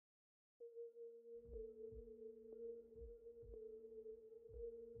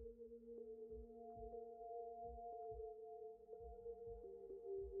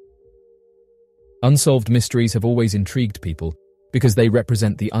Unsolved mysteries have always intrigued people because they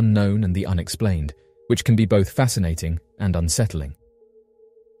represent the unknown and the unexplained, which can be both fascinating and unsettling.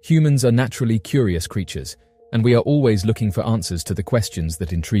 Humans are naturally curious creatures, and we are always looking for answers to the questions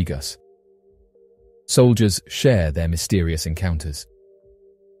that intrigue us. Soldiers share their mysterious encounters.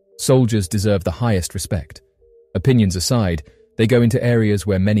 Soldiers deserve the highest respect. Opinions aside, they go into areas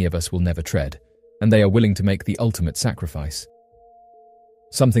where many of us will never tread, and they are willing to make the ultimate sacrifice.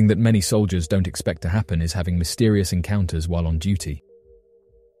 Something that many soldiers don't expect to happen is having mysterious encounters while on duty.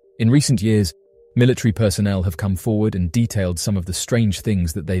 In recent years, military personnel have come forward and detailed some of the strange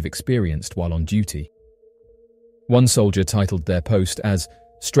things that they've experienced while on duty. One soldier titled their post as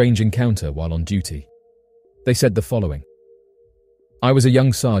 "Strange Encounter While on Duty." They said the following: "I was a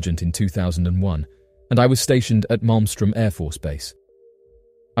young sergeant in 2001, and I was stationed at Malmstrom Air Force Base.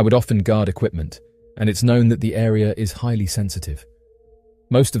 I would often guard equipment, and it's known that the area is highly sensitive.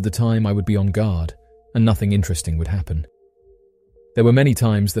 Most of the time I would be on guard, and nothing interesting would happen. There were many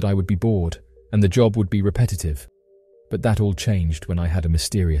times that I would be bored, and the job would be repetitive, but that all changed when I had a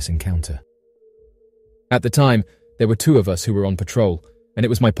mysterious encounter. At the time, there were 2 of us who were on patrol, and it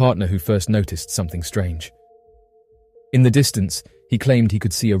was my partner who first noticed something strange. In the distance, he claimed he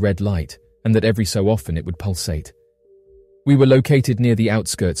could see a red light, and that every so often it would pulsate. We were located near the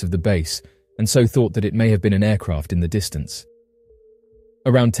outskirts of the base, and so thought that it may have been an aircraft in the distance.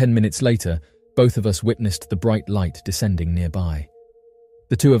 Around 10 minutes later, both of us witnessed the bright light descending nearby.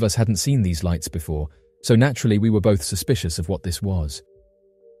 The 2 of us hadn't seen these lights before, so naturally we were both suspicious of what this was.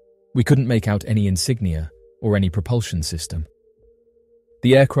 We couldn't make out any insignia or any propulsion system.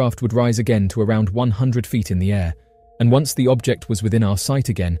 The aircraft would rise again to around 100 feet in the air, and once the object was within our sight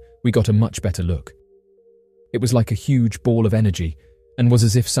again, we got a much better look. It was like a huge ball of energy, and was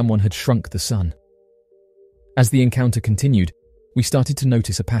as if someone had shrunk the sun. As the encounter continued, we started to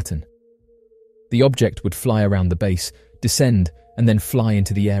notice a pattern. The object would fly around the base, descend, and then fly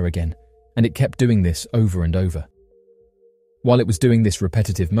into the air again, and it kept doing this over and over. While it was doing this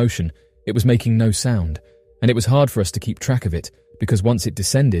repetitive motion, it was making no sound, and it was hard for us to keep track of it, because once it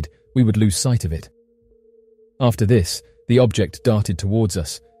descended, we would lose sight of it. After this, the object darted towards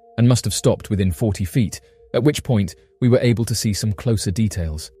us, and must have stopped within 40 feet, at which point we were able to see some closer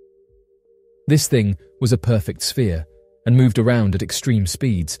details. This thing was a perfect sphere, and moved around at extreme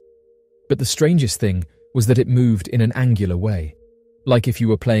speeds. But the strangest thing was that it moved in an angular way, like if you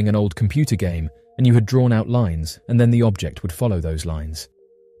were playing an old computer game and you had drawn out lines and then the object would follow those lines.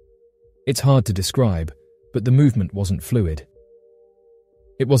 It's hard to describe, but the movement wasn't fluid.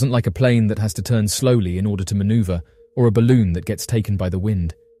 It wasn't like a plane that has to turn slowly in order to maneuver, or a balloon that gets taken by the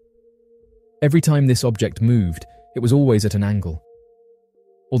wind. Every time this object moved, it was always at an angle.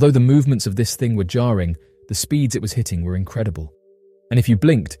 Although the movements of this thing were jarring, the speeds it was hitting were incredible, and if you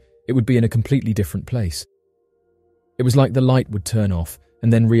blinked, it would be in a completely different place. It was like the light would turn off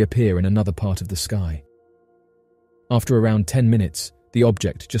and then reappear in another part of the sky. After around 10 minutes, the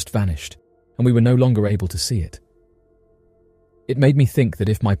object just vanished, and we were no longer able to see it. It made me think that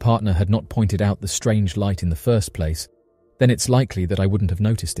if my partner had not pointed out the strange light in the first place, then it's likely that I wouldn't have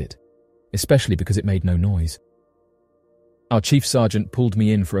noticed it, especially because it made no noise. Our chief sergeant pulled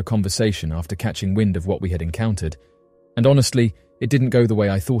me in for a conversation after catching wind of what we had encountered, and honestly, it didn't go the way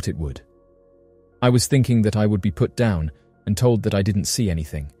I thought it would. I was thinking that I would be put down and told that I didn't see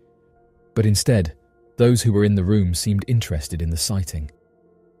anything, but instead, those who were in the room seemed interested in the sighting.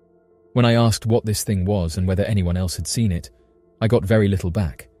 When I asked what this thing was and whether anyone else had seen it, I got very little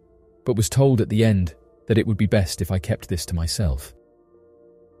back, but was told at the end that it would be best if I kept this to myself.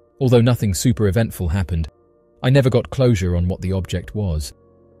 Although nothing super eventful happened, I never got closure on what the object was,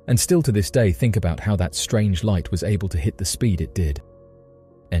 and still to this day think about how that strange light was able to hit the speed it did."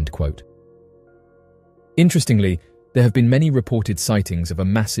 End quote. Interestingly, there have been many reported sightings of a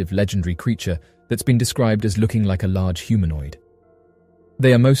massive legendary creature that's been described as looking like a large humanoid.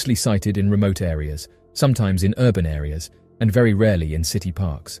 They are mostly sighted in remote areas, sometimes in urban areas, and very rarely in city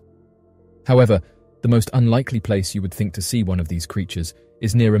parks. However, the most unlikely place you would think to see one of these creatures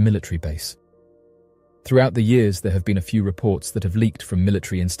is near a military base. Throughout the years, there have been a few reports that have leaked from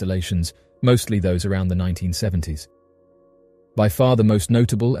military installations, mostly those around the 1970s. By far the most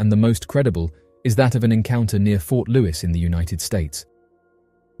notable and the most credible is that of an encounter near Fort Lewis in the United States.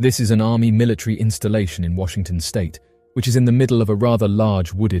 This is an Army military installation in Washington state, which is in the middle of a rather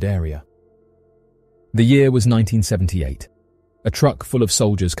large wooded area. The year was 1978. A truck full of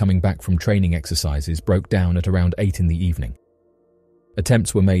soldiers coming back from training exercises broke down at around 8 in the evening.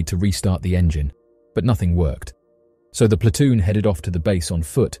 Attempts were made to restart the engine, but nothing worked, so the platoon headed off to the base on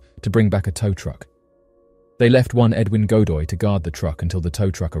foot to bring back a tow truck. They left one Edwin Godoy to guard the truck until the tow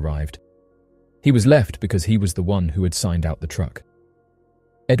truck arrived. He was left because he was the one who had signed out the truck.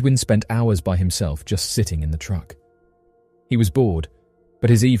 Edwin spent hours by himself just sitting in the truck. He was bored, but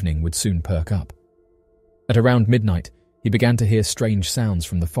his evening would soon perk up. At around midnight, he began to hear strange sounds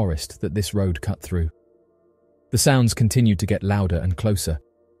from the forest that this road cut through. The sounds continued to get louder and closer,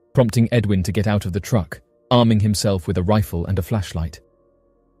 prompting Edwin to get out of the truck, arming himself with a rifle and a flashlight.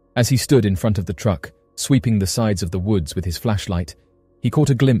 As he stood in front of the truck, sweeping the sides of the woods with his flashlight, he caught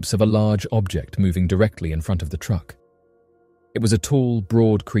a glimpse of a large object moving directly in front of the truck. It was a tall,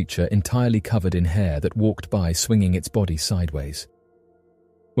 broad creature entirely covered in hair that walked by swinging its body sideways.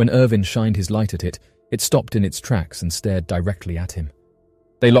 When Irvin shined his light at it, it stopped in its tracks and stared directly at him.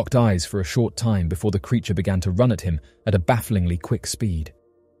 They locked eyes for a short time before the creature began to run at him at a bafflingly quick speed.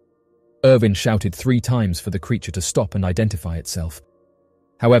 Irvin shouted 3 times for the creature to stop and identify itself.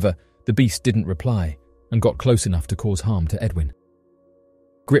 However, the beast didn't reply and got close enough to cause harm to Edwin.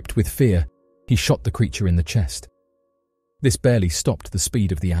 Gripped with fear, he shot the creature in the chest. This barely stopped the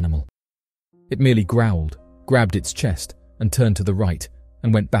speed of the animal. It merely growled, grabbed its chest, and turned to the right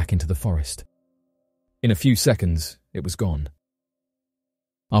and went back into the forest. In a few seconds, it was gone.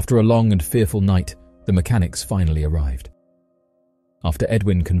 After a long and fearful night, the mechanics finally arrived. After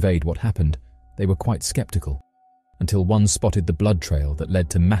Edwin conveyed what happened, they were quite skeptical, until one spotted the blood trail that led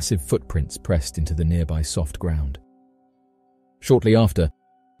to massive footprints pressed into the nearby soft ground. Shortly after,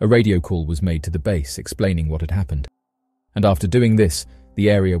 a radio call was made to the base explaining what had happened, and after doing this, the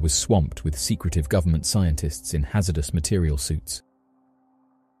area was swamped with secretive government scientists in hazardous material suits.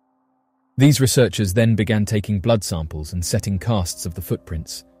 These researchers then began taking blood samples and setting casts of the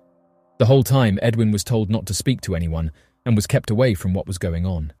footprints. The whole time, Edwin was told not to speak to anyone and was kept away from what was going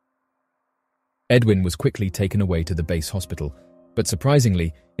on. Edwin was quickly taken away to the base hospital, but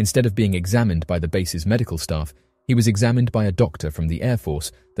surprisingly, instead of being examined by the base's medical staff, he was examined by a doctor from the Air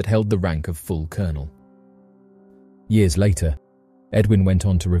Force that held the rank of full colonel. Years later, Edwin went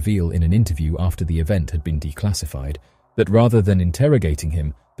on to reveal in an interview after the event had been declassified that rather than interrogating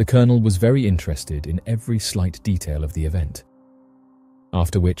him, the colonel was very interested in every slight detail of the event.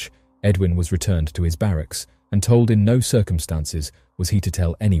 After which, Edwin was returned to his barracks and told in no circumstances was he to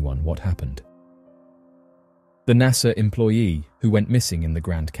tell anyone what happened. The NASA employee who went missing in the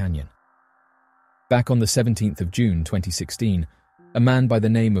Grand Canyon. Back on the 17th of June 2016, a man by the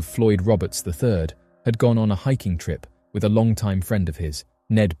name of Floyd Roberts III had gone on a hiking trip with a longtime friend of his,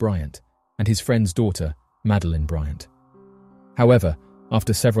 Ned Bryant, and his friend's daughter, Madeline Bryant. However,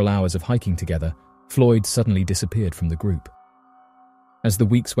 after several hours of hiking together, Floyd suddenly disappeared from the group. As the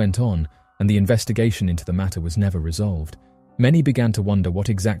weeks went on and the investigation into the matter was never resolved, many began to wonder what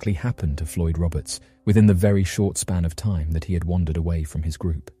exactly happened to Floyd Roberts within the very short span of time that he had wandered away from his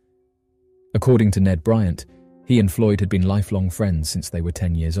group. According to Ned Bryant, he and Floyd had been lifelong friends since they were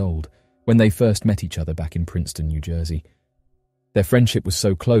 10 years old, when they first met each other back in Princeton, New Jersey. Their friendship was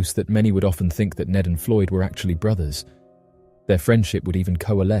so close that many would often think that Ned and Floyd were actually brothers. Their friendship would even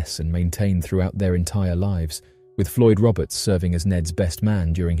coalesce and maintain throughout their entire lives, with Floyd Roberts serving as Ned's best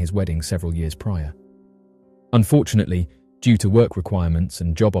man during his wedding several years prior. Unfortunately, due to work requirements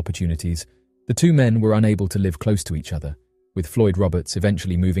and job opportunities, the two men were unable to live close to each other, with Floyd Roberts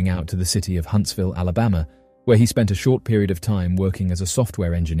eventually moving out to the city of Huntsville, Alabama, where he spent a short period of time working as a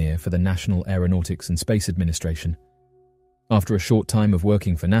software engineer for the National Aeronautics and Space Administration. After a short time of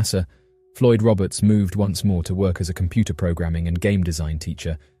working for NASA, Floyd Roberts moved once more to work as a computer programming and game design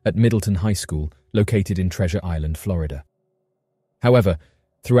teacher at Middleton High School, located in Treasure Island, Florida. However,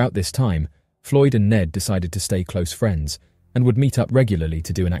 throughout this time, Floyd and Ned decided to stay close friends and would meet up regularly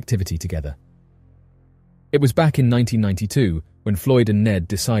to do an activity together. It was back in 1992 when Floyd and Ned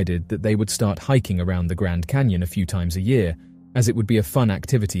decided that they would start hiking around the Grand Canyon a few times a year, as it would be a fun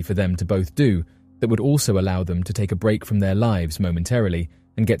activity for them to both do that would also allow them to take a break from their lives momentarily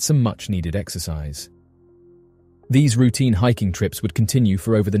and get some much-needed exercise. These routine hiking trips would continue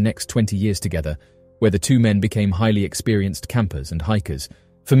for over the next 20 years together, where the two men became highly experienced campers and hikers,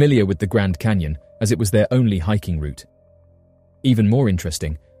 familiar with the Grand Canyon as it was their only hiking route. Even more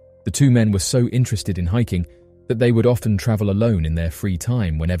interesting, the two men were so interested in hiking that they would often travel alone in their free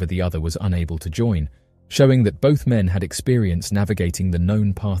time whenever the other was unable to join, showing that both men had experience navigating the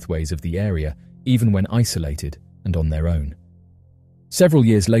known pathways of the area, even when isolated and on their own. Several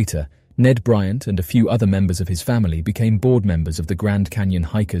years later, Ned Bryant and a few other members of his family became board members of the Grand Canyon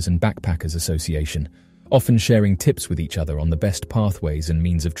Hikers and Backpackers Association, often sharing tips with each other on the best pathways and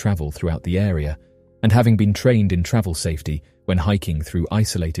means of travel throughout the area, and having been trained in travel safety when hiking through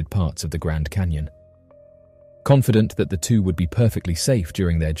isolated parts of the Grand Canyon. Confident that the two would be perfectly safe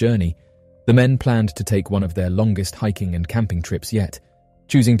during their journey, the men planned to take one of their longest hiking and camping trips yet,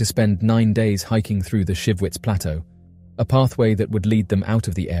 choosing to spend 9 days hiking through the Shivwitz Plateau, a pathway that would lead them out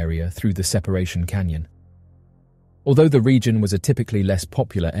of the area through the Separation Canyon. Although the region was a typically less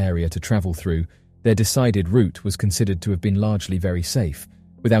popular area to travel through, their decided route was considered to have been largely very safe,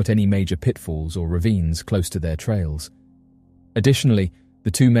 without any major pitfalls or ravines close to their trails. Additionally,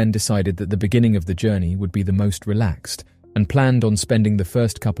 the two men decided that the beginning of the journey would be the most relaxed and planned on spending the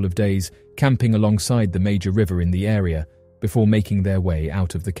first couple of days camping alongside the major river in the area before making their way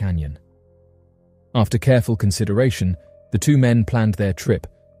out of the canyon. After careful consideration, the two men planned their trip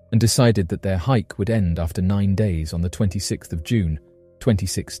and decided that their hike would end after 9 days on the 26th of June,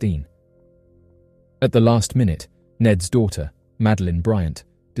 2016. At the last minute, Ned's daughter, Madeline Bryant,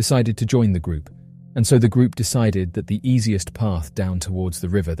 decided to join the group, and so the group decided that the easiest path down towards the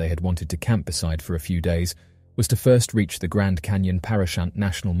river they had wanted to camp beside for a few days was to first reach the Grand Canyon Parashant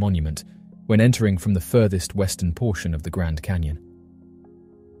National Monument when entering from the furthest western portion of the Grand Canyon.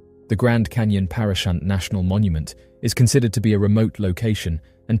 The Grand Canyon Parashant National Monument is considered to be a remote location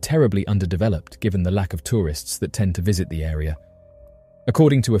and terribly underdeveloped given the lack of tourists that tend to visit the area.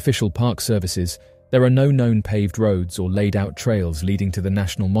 According to official park services, there are no known paved roads or laid-out trails leading to the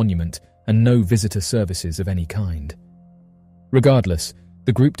National Monument and no visitor services of any kind. Regardless,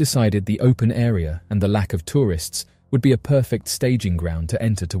 the group decided the open area and the lack of tourists would be a perfect staging ground to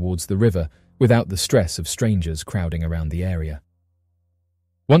enter towards the river without the stress of strangers crowding around the area.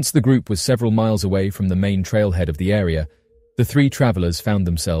 Once the group was several miles away from the main trailhead of the area, the three travelers found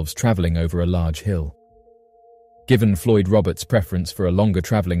themselves traveling over a large hill. Given Floyd Roberts' preference for a longer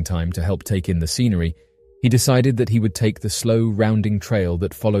traveling time to help take in the scenery, he decided that he would take the slow, rounding trail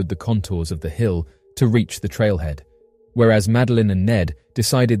that followed the contours of the hill to reach the trailhead, whereas Madeline and Ned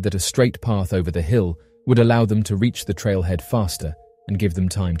decided that a straight path over the hill would allow them to reach the trailhead faster and give them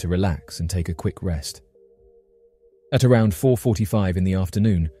time to relax and take a quick rest. At around 4:45 in the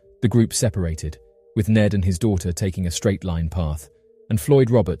afternoon, the group separated, with Ned and his daughter taking a straight-line path, and Floyd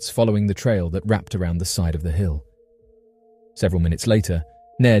Roberts following the trail that wrapped around the side of the hill. Several minutes later,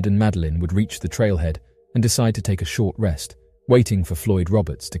 Ned and Madeline would reach the trailhead and decide to take a short rest, waiting for Floyd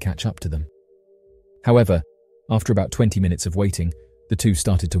Roberts to catch up to them. However, after about 20 minutes of waiting, the two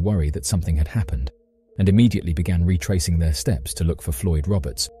started to worry that something had happened, and immediately began retracing their steps to look for Floyd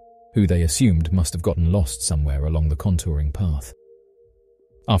Roberts, who they assumed must have gotten lost somewhere along the contouring path.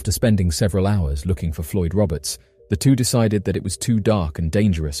 After spending several hours looking for Floyd Roberts, the two decided that it was too dark and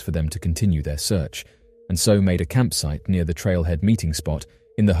dangerous for them to continue their search, and so made a campsite near the trailhead meeting spot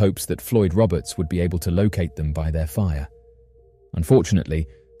in the hopes that Floyd Roberts would be able to locate them by their fire. Unfortunately,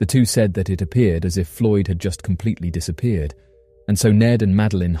 the two said that it appeared as if Floyd had just completely disappeared, and so Ned and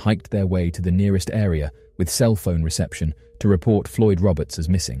Madeline hiked their way to the nearest area with cell phone reception to report Floyd Roberts as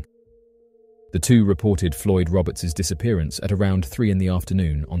missing. The two reported Floyd Roberts' disappearance at around 3 in the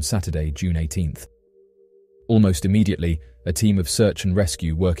afternoon on Saturday, June 18th. Almost immediately, a team of search and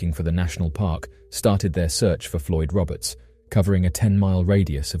rescue working for the national park started their search for Floyd Roberts, covering a 10-mile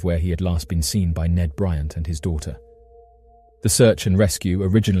radius of where he had last been seen by Ned Bryant and his daughter. The search and rescue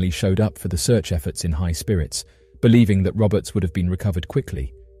originally showed up for the search efforts in high spirits, believing that Roberts would have been recovered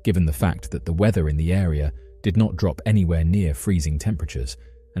quickly, given the fact that the weather in the area did not drop anywhere near freezing temperatures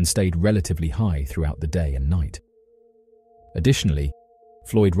and stayed relatively high throughout the day and night. Additionally,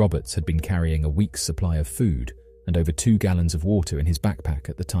 Floyd Roberts had been carrying a week's supply of food and over 2 gallons of water in his backpack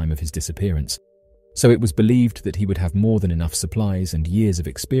at the time of his disappearance, so it was believed that he would have more than enough supplies and years of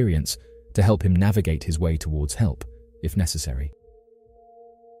experience to help him navigate his way towards help, if necessary.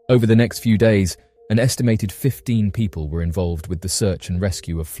 Over the next few days, an estimated 15 people were involved with the search and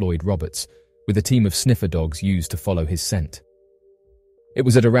rescue of Floyd Roberts, with a team of sniffer dogs used to follow his scent. It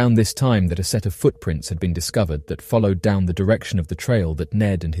was at around this time that a set of footprints had been discovered that followed down the direction of the trail that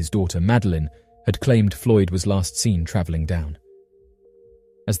Ned and his daughter Madeline had claimed Floyd was last seen traveling down.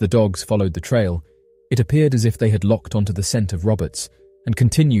 As the dogs followed the trail, it appeared as if they had locked onto the scent of Roberts and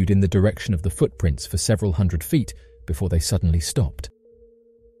continued in the direction of the footprints for several hundred feet before they suddenly stopped.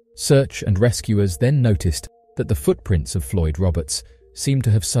 Search and rescuers then noticed that the footprints of Floyd Roberts seemed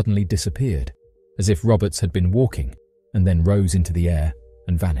to have suddenly disappeared, as if Roberts had been walking and then rose into the air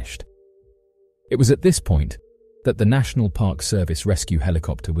and vanished. It was at this point that the National Park Service rescue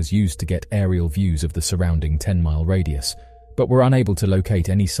helicopter was used to get aerial views of the surrounding 10-mile radius, but were unable to locate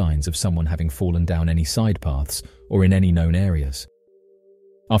any signs of someone having fallen down any side paths or in any known areas.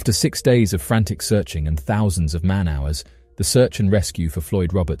 After 6 days of frantic searching and thousands of man-hours, the search and rescue for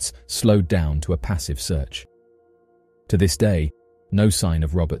Floyd Roberts slowed down to a passive search. To this day, no sign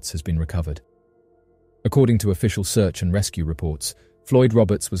of Roberts has been recovered. According to official search and rescue reports, Floyd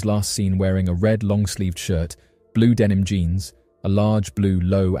Roberts was last seen wearing a red long-sleeved shirt, blue denim jeans, a large blue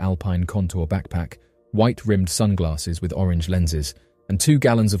low alpine contour backpack, white-rimmed sunglasses with orange lenses, and 2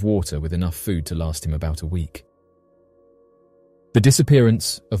 gallons of water with enough food to last him about a week. The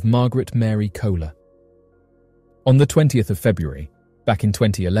disappearance of Margaret Mary Kohler. On the 20th of February, back in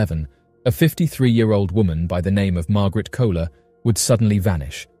 2011, a 53-year-old woman by the name of Margaret Kohler would suddenly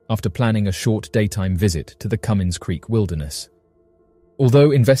vanish after planning a short daytime visit to the Cummins Creek wilderness.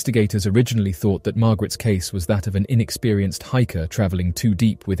 Although investigators originally thought that Margaret's case was that of an inexperienced hiker traveling too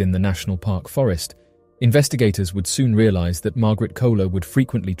deep within the national park forest, investigators would soon realize that Margaret Kohler would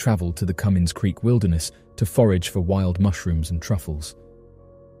frequently travel to the Cummins Creek wilderness to forage for wild mushrooms and truffles.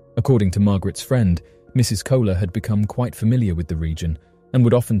 According to Margaret's friend, Mrs. Kohler had become quite familiar with the region and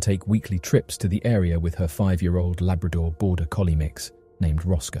would often take weekly trips to the area with her 5-year-old Labrador Border Collie mix named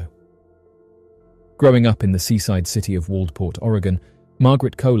Roscoe. Growing up in the seaside city of Waldport, Oregon,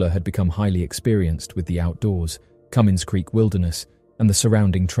 Margaret Kohler had become highly experienced with the outdoors, Cummins Creek wilderness, and the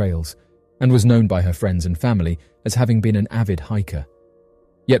surrounding trails, and was known by her friends and family as having been an avid hiker.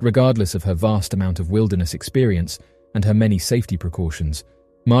 Yet regardless of her vast amount of wilderness experience and her many safety precautions,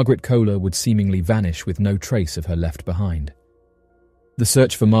 Margaret Kohler would seemingly vanish with no trace of her left behind. The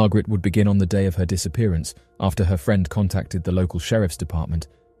search for Margaret would begin on the day of her disappearance after her friend contacted the local sheriff's department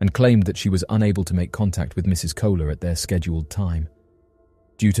and claimed that she was unable to make contact with Mrs. Kohler at their scheduled time.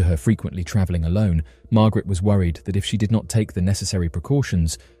 Due to her frequently traveling alone, Margaret was worried that if she did not take the necessary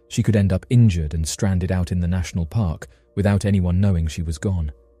precautions, she could end up injured and stranded out in the national park without anyone knowing she was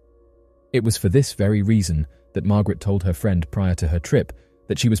gone. It was for this very reason that Margaret told her friend prior to her trip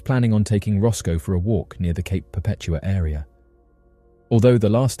that she was planning on taking Roscoe for a walk near the Cape Perpetua area. Although the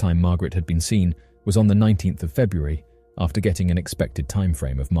last time Margaret had been seen was on the 19th of February, after getting an expected time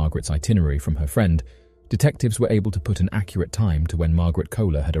frame of Margaret's itinerary from her friend, detectives were able to put an accurate time to when Margaret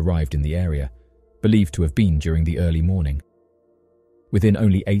Kohler had arrived in the area, believed to have been during the early morning. Within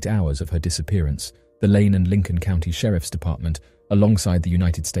only 8 hours of her disappearance, the Lane and Lincoln County Sheriff's Department, alongside the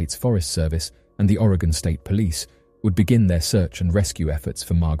United States Forest Service and the Oregon State Police, would begin their search and rescue efforts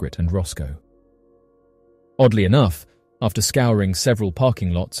for Margaret and Roscoe. Oddly enough, after scouring several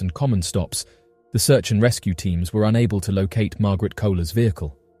parking lots and common stops, the search and rescue teams were unable to locate Margaret Kohler's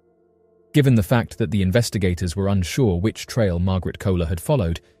vehicle. Given the fact that the investigators were unsure which trail Margaret Kohler had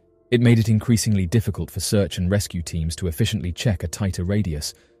followed, it made it increasingly difficult for search and rescue teams to efficiently check a tighter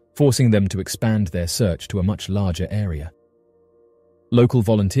radius, forcing them to expand their search to a much larger area. Local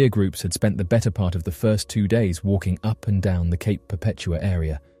volunteer groups had spent the better part of the first 2 days walking up and down the Cape Perpetua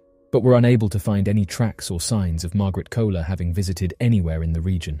area, but were unable to find any tracks or signs of Margaret Kohler having visited anywhere in the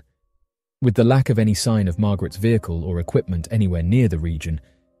region. With the lack of any sign of Margaret's vehicle or equipment anywhere near the region,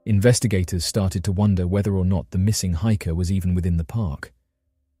 investigators started to wonder whether or not the missing hiker was even within the park.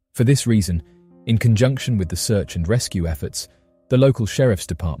 For this reason, in conjunction with the search and rescue efforts, the local sheriff's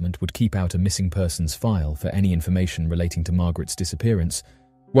department would keep out a missing persons file for any information relating to Margaret's disappearance,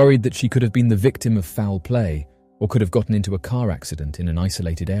 worried that she could have been the victim of foul play or could have gotten into a car accident in an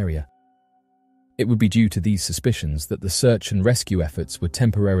isolated area. It would be due to these suspicions that the search and rescue efforts were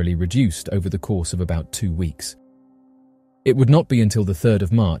temporarily reduced over the course of about 2 weeks. It would not be until the 3rd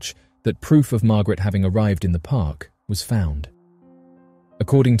of March that proof of Margaret having arrived in the park was found.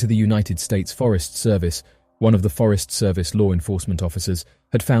 According to the United States Forest Service, one of the Forest Service law enforcement officers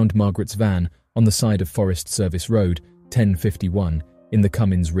had found Margaret's van on the side of Forest Service Road 1051 in the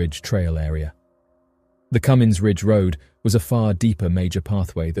Cummins Ridge Trail area. The Cummins Ridge Road was a far deeper major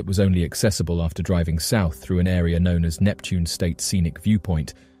pathway that was only accessible after driving south through an area known as Neptune State Scenic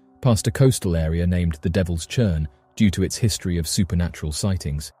Viewpoint, past a coastal area named the Devil's Churn due to its history of supernatural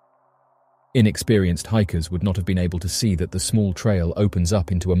sightings. Inexperienced hikers would not have been able to see that the small trail opens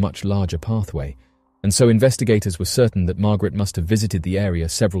up into a much larger pathway, and so investigators were certain that Margaret must have visited the area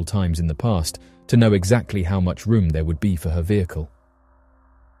several times in the past to know exactly how much room there would be for her vehicle.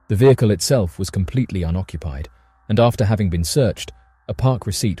 The vehicle itself was completely unoccupied, and after having been searched, a park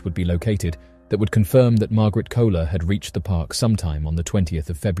receipt would be located that would confirm that Margaret Kohler had reached the park sometime on the 20th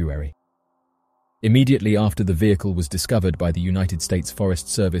of February. Immediately after the vehicle was discovered by the United States Forest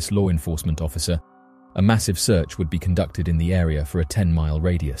Service law enforcement officer, a massive search would be conducted in the area for a 10-mile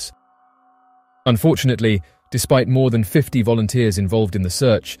radius. Unfortunately, despite more than 50 volunteers involved in the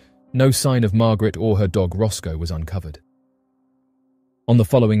search, no sign of Margaret or her dog Roscoe was uncovered. On the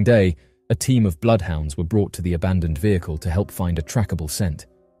following day, a team of bloodhounds were brought to the abandoned vehicle to help find a trackable scent.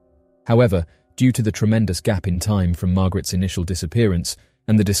 However, due to the tremendous gap in time from Margaret's initial disappearance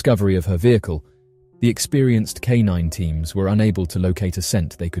and the discovery of her vehicle, the experienced canine teams were unable to locate a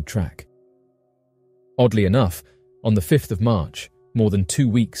scent they could track. Oddly enough, on the 5th of March, more than 2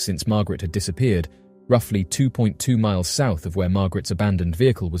 weeks since Margaret had disappeared, roughly 2.2 miles south of where Margaret's abandoned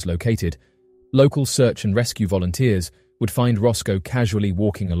vehicle was located, local search and rescue volunteers would find Roscoe casually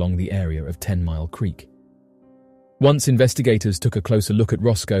walking along the area of 10 Mile Creek. Once investigators took a closer look at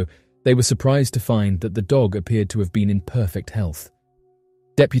Roscoe, they were surprised to find that the dog appeared to have been in perfect health.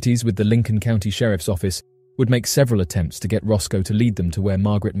 Deputies with the Lincoln County Sheriff's Office would make several attempts to get Roscoe to lead them to where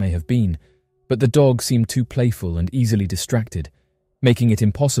Margaret may have been, but the dog seemed too playful and easily distracted, making it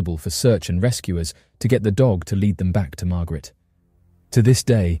impossible for search and rescuers to get the dog to lead them back to Margaret. To this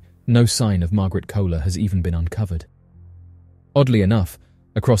day, no sign of Margaret Kohler has even been uncovered. Oddly enough,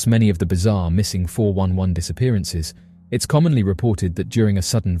 across many of the bizarre missing 411 disappearances, it's commonly reported that during a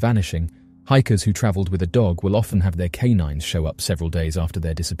sudden vanishing, hikers who travelled with a dog will often have their canines show up several days after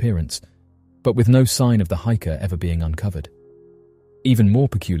their disappearance, but with no sign of the hiker ever being uncovered. Even more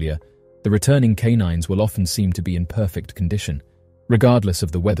peculiar, the returning canines will often seem to be in perfect condition, regardless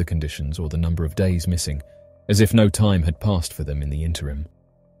of the weather conditions or the number of days missing, as if no time had passed for them in the interim.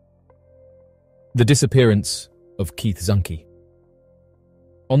 The disappearance of Keith Zuhnke.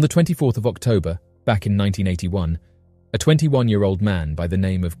 On the 24th of October, back in 1981, a 21-year-old man by the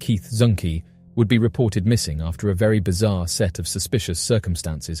name of Keith Zuhnke would be reported missing after a very bizarre set of suspicious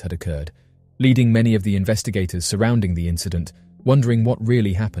circumstances had occurred, leading many of the investigators surrounding the incident wondering what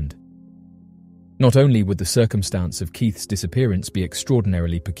really happened. Not only would the circumstance of Keith's disappearance be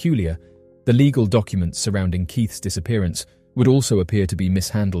extraordinarily peculiar, the legal documents surrounding Keith's disappearance would also appear to be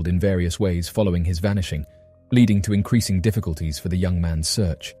mishandled in various ways following his vanishing, leading to increasing difficulties for the young man's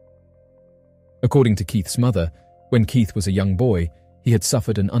search. According to Keith's mother, when Keith was a young boy, he had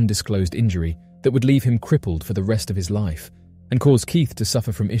suffered an undisclosed injury that would leave him crippled for the rest of his life and cause Keith to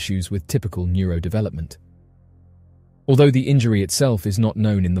suffer from issues with typical neurodevelopment. Although the injury itself is not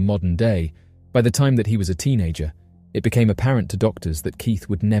known in the modern day, by the time that he was a teenager, it became apparent to doctors that Keith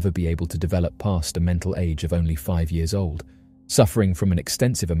would never be able to develop past a mental age of only 5 years old, suffering from an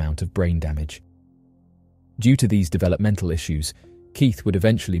extensive amount of brain damage. Due to these developmental issues, Keith would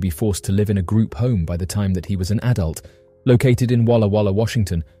eventually be forced to live in a group home by the time that he was an adult, located in Walla Walla,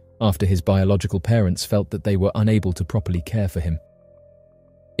 Washington, after his biological parents felt that they were unable to properly care for him.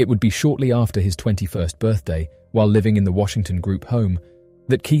 It would be shortly after his 21st birthday, while living in the Washington group home,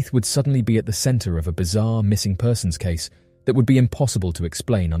 that Keith would suddenly be at the center of a bizarre missing persons case that would be impossible to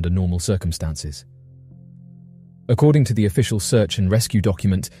explain under normal circumstances. According to the official search and rescue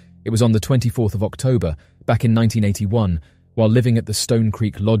document, it was on the 24th of October, back in 1981, while living at the Stone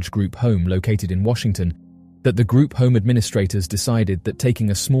Creek Lodge group home located in Washington, that the group home administrators decided that taking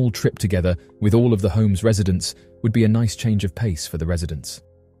a small trip together with all of the home's residents would be a nice change of pace for the residents.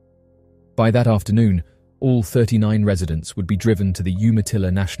 By that afternoon, all 39 residents would be driven to the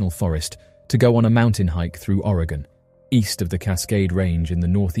Umatilla National Forest to go on a mountain hike through Oregon, east of the Cascade Range in the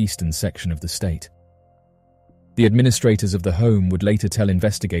northeastern section of the state. The administrators of the home would later tell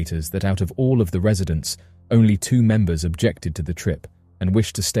investigators that out of all of the residents, only 2 members objected to the trip and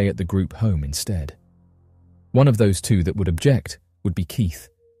wished to stay at the group home instead. One of those 2 that would object would be Keith.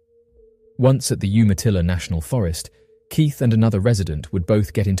 Once at the Umatilla National Forest, Keith and another resident would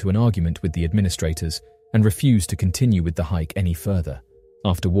both get into an argument with the administrators and refuse to continue with the hike any further,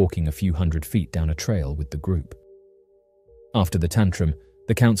 after walking a few hundred feet down a trail with the group. After the tantrum,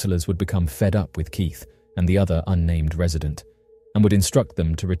 the counselors would become fed up with Keith and the other unnamed resident, and would instruct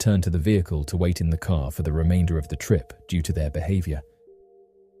them to return to the vehicle to wait in the car for the remainder of the trip due to their behavior.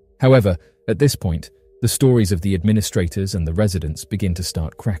 However, at this point, the stories of the administrators and the residents begin to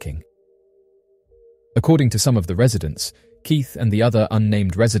start cracking. According to some of the residents, Keith and the other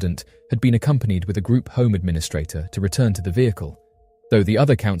unnamed resident had been accompanied with a group home administrator to return to the vehicle, though the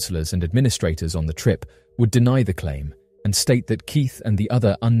other counselors and administrators on the trip would deny the claim and state that Keith and the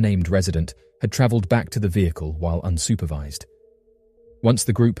other unnamed resident had traveled back to the vehicle while unsupervised. Once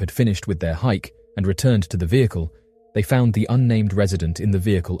the group had finished with their hike and returned to the vehicle, they found the unnamed resident in the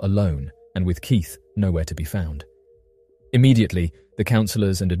vehicle alone and with Keith nowhere to be found. Immediately, the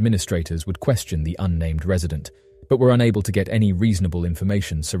counselors and administrators would question the unnamed resident, but were unable to get any reasonable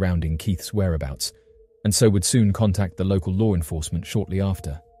information surrounding Keith's whereabouts, and so would soon contact the local law enforcement shortly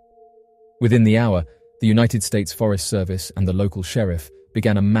after. Within the hour, the United States Forest Service and the local sheriff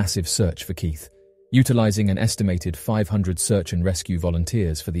began a massive search for Keith, utilizing an estimated 500 search and rescue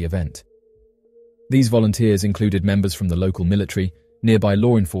volunteers for the event. These volunteers included members from the local military, nearby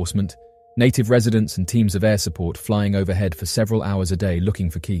law enforcement, native residents and teams of air support flying overhead for several hours a day looking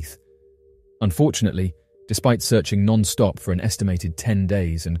for Keith. Unfortunately, despite searching non-stop for an estimated 10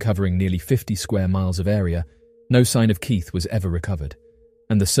 days and covering nearly 50 square miles of area, no sign of Keith was ever recovered,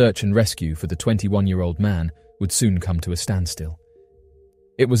 and the search and rescue for the 21-year-old man would soon come to a standstill.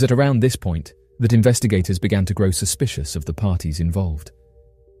 It was at around this point that investigators began to grow suspicious of the parties involved.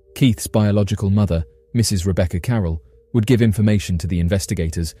 Keith's biological mother, Mrs. Rebecca Carroll, would give information to the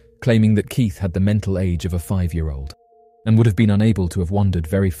investigators, claiming that Keith had the mental age of a 5-year-old and would have been unable to have wandered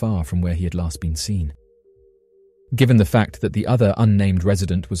very far from where he had last been seen. Given the fact that the other unnamed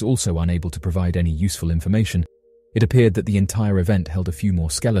resident was also unable to provide any useful information, it appeared that the entire event held a few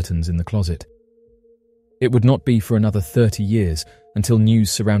more skeletons in the closet. It would not be for another 30 years until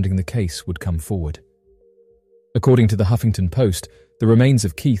news surrounding the case would come forward. According to the Huffington Post, the remains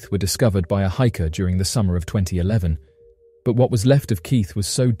of Keith were discovered by a hiker during the summer of 2011, but what was left of Keith was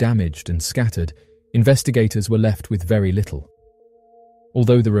so damaged and scattered, investigators were left with very little.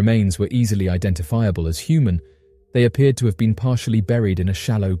 Although the remains were easily identifiable as human, they appeared to have been partially buried in a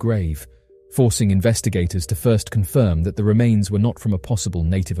shallow grave, forcing investigators to first confirm that the remains were not from a possible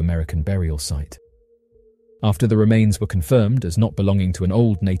Native American burial site. After the remains were confirmed as not belonging to an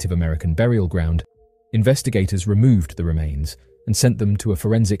old Native American burial ground, investigators removed the remains and sent them to a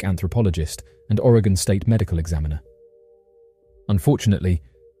forensic anthropologist and Oregon State medical examiner. Unfortunately,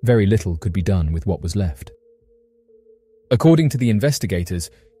 very little could be done with what was left. According to the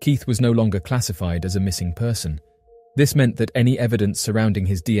investigators, Keith was no longer classified as a missing person. This meant that any evidence surrounding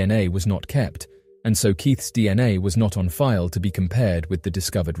his DNA was not kept, and so Keith's DNA was not on file to be compared with the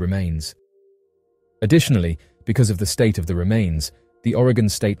discovered remains. Additionally, because of the state of the remains, the Oregon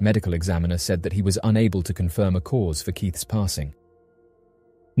State medical examiner said that he was unable to confirm a cause for Keith's passing.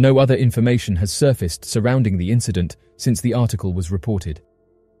 No other information has surfaced surrounding the incident since the article was reported.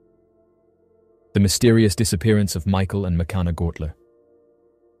 The mysterious disappearance of Michael and Makana Gortler.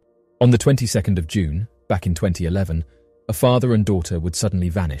 On the 22nd of June, back in 2011, a father and daughter would suddenly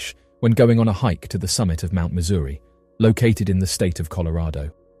vanish when going on a hike to the summit of Mount Missouri, located in the state of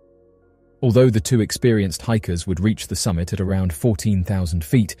Colorado. Although the two experienced hikers would reach the summit at around 14,000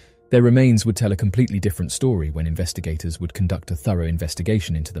 feet, their remains would tell a completely different story when investigators would conduct a thorough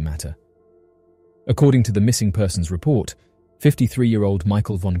investigation into the matter. According to the missing persons report, 53-year-old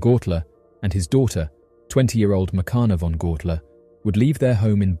Michael von Gortler and his daughter, 20-year-old Makana von Gortler, would leave their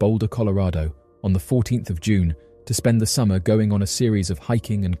home in Boulder, Colorado on the 14th of June to spend the summer going on a series of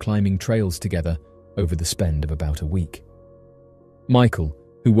hiking and climbing trails together over the span of about a week. Michael,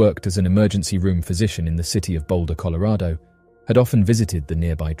 who worked as an emergency room physician in the city of Boulder, Colorado, had often visited the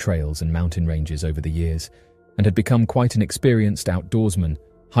nearby trails and mountain ranges over the years and had become quite an experienced outdoorsman,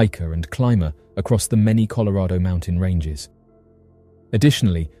 hiker and climber across the many Colorado mountain ranges.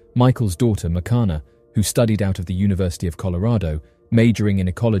 Additionally, Michael's daughter Makana, who studied out of the University of Colorado, majoring in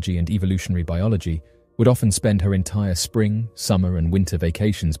ecology and evolutionary biology, would often spend her entire spring, summer and winter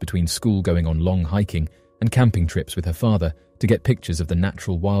vacations between school going on long hiking and camping trips with her father to get pictures of the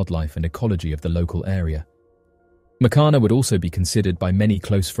natural wildlife and ecology of the local area. Makana would also be considered by many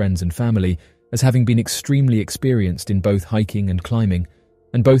close friends and family as having been extremely experienced in both hiking and climbing,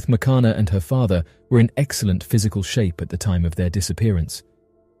 and both Makana and her father were in excellent physical shape at the time of their disappearance.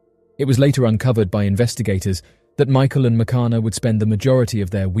 It was later uncovered by investigators that Michael and Makana would spend the majority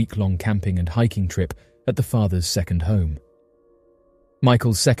of their week-long camping and hiking trip at the father's second home.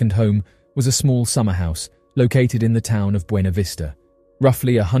 Michael's second home was a small summer house located in the town of Buena Vista,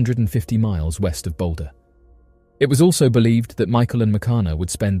 roughly 150 miles west of Boulder. It was also believed that Michael and Makana would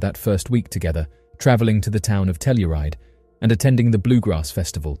spend that first week together, traveling to the town of Telluride and attending the Bluegrass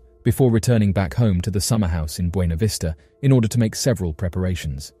Festival before returning back home to the summer house in Buena Vista in order to make several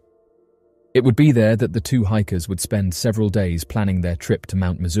preparations. It would be there that the two hikers would spend several days planning their trip to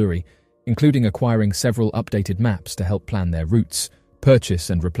Mount Missouri, including acquiring several updated maps to help plan their routes, purchase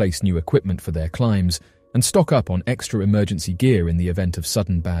and replace new equipment for their climbs, and stock up on extra emergency gear in the event of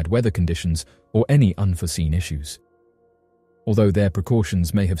sudden bad weather conditions or any unforeseen issues. Although their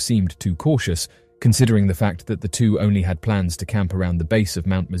precautions may have seemed too cautious, considering the fact that the two only had plans to camp around the base of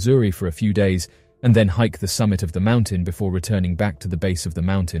Mount Missouri for a few days and then hike the summit of the mountain before returning back to the base of the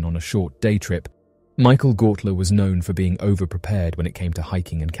mountain on a short day trip, Michael Gortler was known for being over-prepared when it came to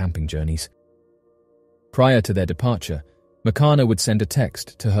hiking and camping journeys. Prior to their departure, Makana would send a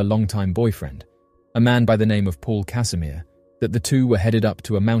text to her longtime boyfriend, a man by the name of Paul Casimir, that the two were headed up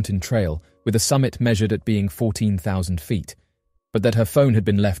to a mountain trail with a summit measured at being 14,000 feet, but that her phone had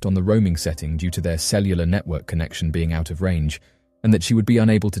been left on the roaming setting due to their cellular network connection being out of range, and that she would be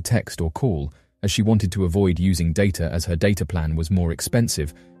unable to text or call as she wanted to avoid using data as her data plan was more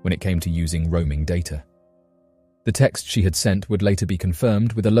expensive when it came to using roaming data. The text she had sent would later be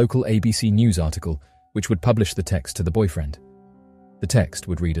confirmed with a local ABC News article, which would publish the text to the boyfriend. The text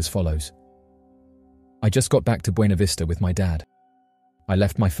would read as follows: "I just got back to Buena Vista with my dad. I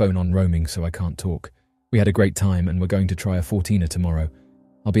left my phone on roaming so I can't talk. We had a great time and we're going to try a 14er tomorrow.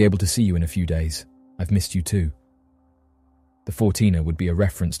 I'll be able to see you in a few days. I've missed you too." The 14er would be a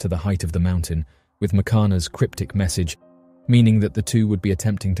reference to the height of the mountain, with Makana's cryptic message, meaning that the two would be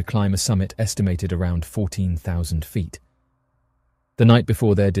attempting to climb a summit estimated around 14,000 feet. The night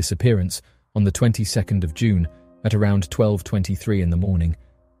before their disappearance, on the 22nd of June, at around 12:23 in the morning,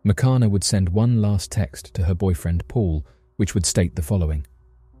 Makana would send one last text to her boyfriend Paul, which would state the following: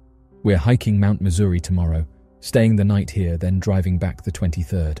 "We're hiking Mount Missouri tomorrow, staying the night here, then driving back the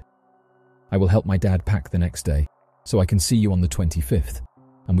 23rd. I will help my dad pack the next day, so I can see you on the 25th,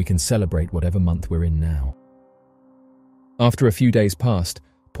 and we can celebrate whatever month we're in now." After a few days passed,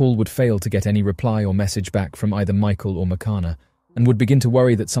 Paul would fail to get any reply or message back from either Michael or Makana, and would begin to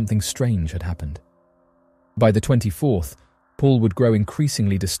worry that something strange had happened. By the 24th, Paul would grow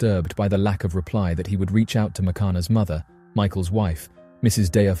increasingly disturbed by the lack of reply that he would reach out to Makana's mother, Michael's wife,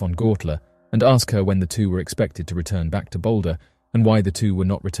 Mrs. Dea von Gortler, and ask her when the two were expected to return back to Boulder and why the two were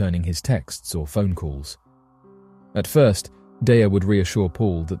not returning his texts or phone calls. At first, Dea would reassure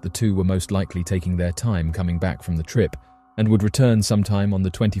Paul that the two were most likely taking their time coming back from the trip and would return sometime on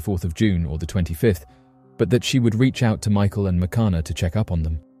the 24th of June or the 25th, but that she would reach out to Michael and Makana to check up on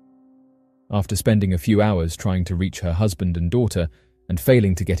them. After spending a few hours trying to reach her husband and daughter and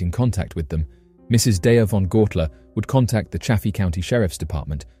failing to get in contact with them, Mrs. Dea von Gortler would contact the Chaffee County Sheriff's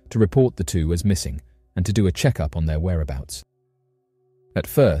Department to report the two as missing and to do a checkup on their whereabouts. At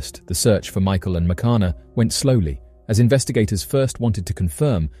first, the search for Michael and Makana went slowly, as investigators first wanted to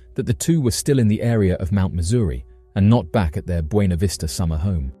confirm that the two were still in the area of Mount Missouri and not back at their Buena Vista summer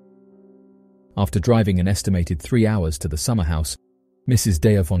home. After driving an estimated 3 hours to the summer house, Mrs.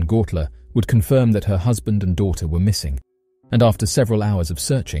 Dea von Gortler would confirm that her husband and daughter were missing, and after several hours of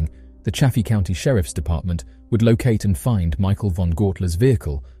searching, the Chaffee County Sheriff's Department would locate and find Michael von Gortler's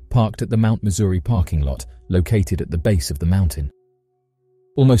vehicle parked at the Mount Missouri parking lot located at the base of the mountain.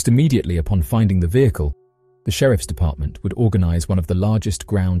 Almost immediately upon finding the vehicle, the Sheriff's Department would organize one of the largest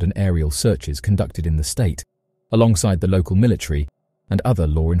ground and aerial searches conducted in the state, alongside the local military and other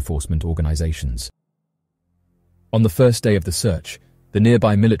law enforcement organizations. On the first day of the search, the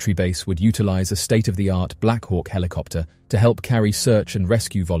nearby military base would utilize a state-of-the-art Black Hawk helicopter to help carry search and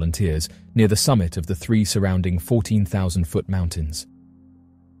rescue volunteers near the summit of the three surrounding 14,000-foot mountains.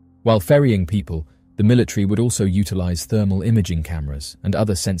 While ferrying people, the military would also utilize thermal imaging cameras and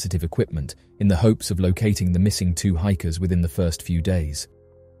other sensitive equipment in the hopes of locating the missing two hikers within the first few days.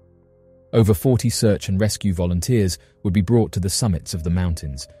 Over 40 search and rescue volunteers would be brought to the summits of the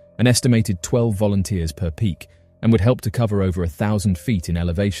mountains, an estimated 12 volunteers per peak, and would help to cover over 1,000 feet in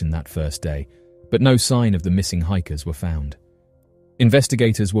elevation that first day, but no sign of the missing hikers were found.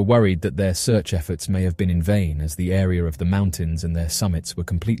 Investigators were worried that their search efforts may have been in vain, as the area of the mountains and their summits were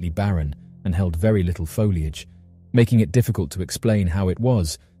completely barren and held very little foliage, making it difficult to explain how it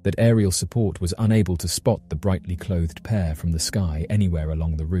was that aerial support was unable to spot the brightly clothed pair from the sky anywhere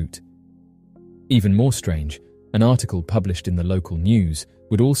along the route. Even more strange, an article published in the local news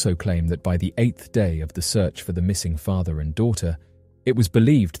would also claim that by the 8th day of the search for the missing father and daughter, it was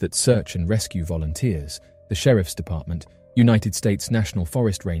believed that search and rescue volunteers, the Sheriff's Department, United States National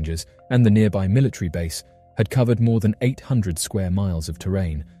Forest Rangers, and the nearby military base had covered more than 800 square miles of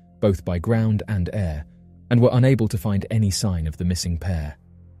terrain, both by ground and air, and were unable to find any sign of the missing pair.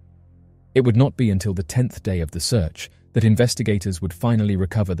 It would not be until the 10th day of the search that investigators would finally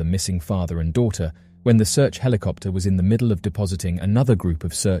recover the missing father and daughter, when the search helicopter was in the middle of depositing another group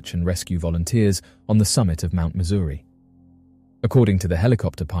of search and rescue volunteers on the summit of Mount Missouri. According to the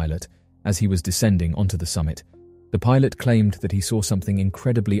helicopter pilot, as he was descending onto the summit, the pilot claimed that he saw something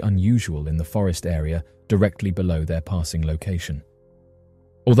incredibly unusual in the forest area directly below their passing location.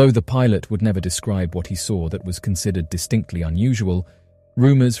 Although the pilot would never describe what he saw that was considered distinctly unusual,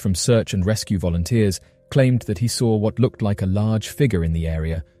 rumors from search and rescue volunteers claimed that he saw what looked like a large figure in the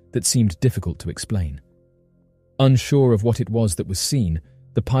area that seemed difficult to explain. Unsure of what it was that was seen,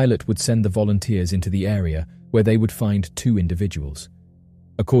 the pilot would send the volunteers into the area where they would find two individuals.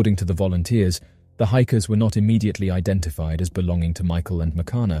 According to the volunteers, the hikers were not immediately identified as belonging to Michael and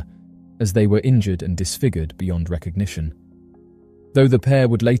Makana, as they were injured and disfigured beyond recognition. Though the pair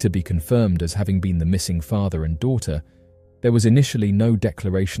would later be confirmed as having been the missing father and daughter, there was initially no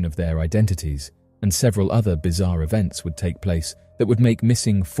declaration of their identities, and several other bizarre events would take place that would make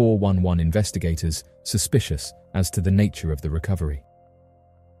missing 411 investigators suspicious as to the nature of the recovery.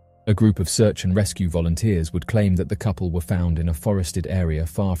 A group of search and rescue volunteers would claim that the couple were found in a forested area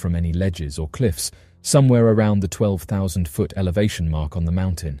far from any ledges or cliffs, somewhere around the 12,000-foot elevation mark on the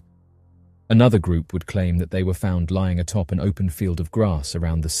mountain. Another group would claim that they were found lying atop an open field of grass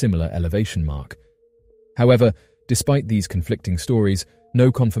around the similar elevation mark. However, despite these conflicting stories,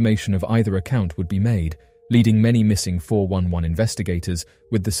 no confirmation of either account would be made, leading many missing 411 investigators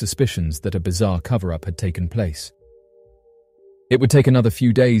with the suspicions that a bizarre cover-up had taken place. It would take another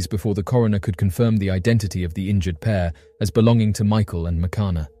few days before the coroner could confirm the identity of the injured pair as belonging to Michael and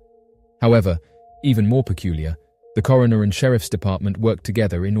Makana. However, even more peculiar, the coroner and sheriff's department worked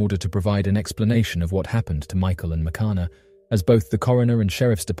together in order to provide an explanation of what happened to Michael and Makana, as both the coroner and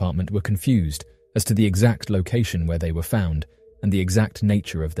sheriff's department were confused as to the exact location where they were found and the exact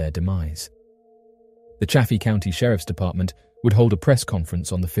nature of their demise. The Chaffee County Sheriff's Department would hold a press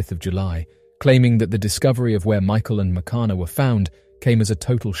conference on the 5th of July, claiming that the discovery of where Michael and Makana were found came as a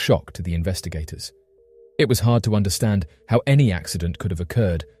total shock to the investigators. It was hard to understand how any accident could have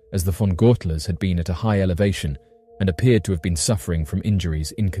occurred, as the von Gortlers had been at a high elevation and appeared to have been suffering from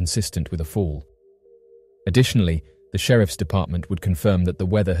injuries inconsistent with a fall. Additionally, the Sheriff's Department would confirm that the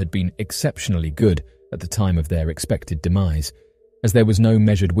weather had been exceptionally good at the time of their expected demise, as there was no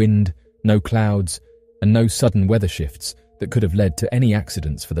measured wind, no clouds, and no sudden weather shifts that could have led to any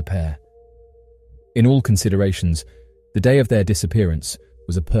accidents for the pair. In all considerations, the day of their disappearance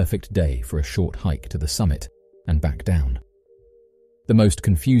was a perfect day for a short hike to the summit and back down. The most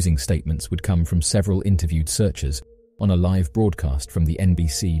confusing statements would come from several interviewed searchers on a live broadcast from the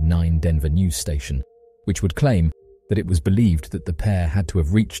NBC 9 Denver news station, which would claim that it was believed that the pair had to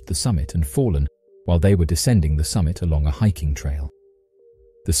have reached the summit and fallen while they were descending the summit along a hiking trail.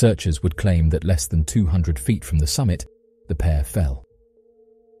 The searchers would claim that less than 200 feet from the summit, the pair fell.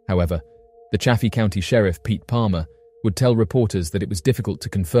 However, the Chaffee County Sheriff Pete Palmer would tell reporters that it was difficult to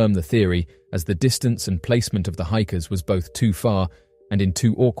confirm the theory, as the distance and placement of the hikers was both too far and in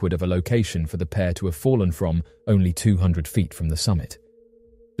too awkward of a location for the pair to have fallen from only 200 feet from the summit.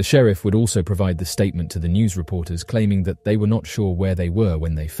 The sheriff would also provide the statement to the news reporters, claiming that they were not sure where they were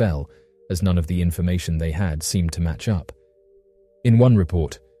when they fell, as none of the information they had seemed to match up. In one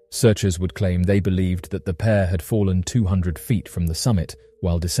report, searchers would claim they believed that the pair had fallen 200 feet from the summit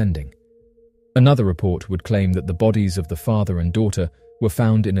while descending. Another report would claim that the bodies of the father and daughter were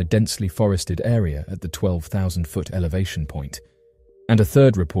found in a densely forested area at the 12,000-foot elevation point, and a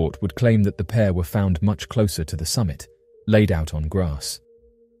third report would claim that the pair were found much closer to the summit, laid out on grass.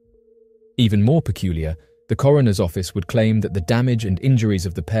 Even more peculiar, the coroner's office would claim that the damage and injuries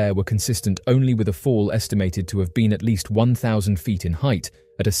of the pair were consistent only with a fall estimated to have been at least 1,000 feet in height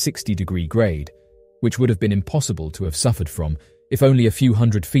at a 60-degree grade, which would have been impossible to have suffered from if only a few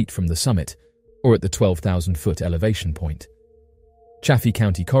hundred feet from the summit, or at the 12,000-foot elevation point. Chaffee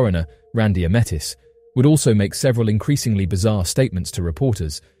County Coroner Randy Ametis would also make several increasingly bizarre statements to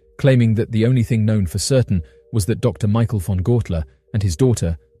reporters, claiming that the only thing known for certain was that Dr. Michael von Gortler and his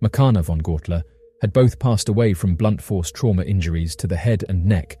daughter, Makana von Gortler, had both passed away from blunt force trauma injuries to the head and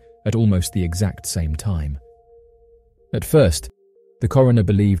neck at almost the exact same time. At first, the coroner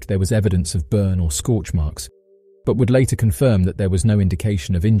believed there was evidence of burn or scorch marks, but would later confirm that there was no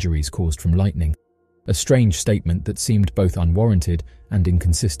indication of injuries caused from lightning, a strange statement that seemed both unwarranted and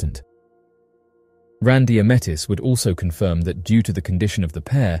inconsistent. Randy Ametis would also confirm that due to the condition of the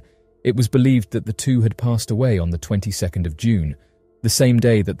pair, it was believed that the two had passed away on the 22nd of June, the same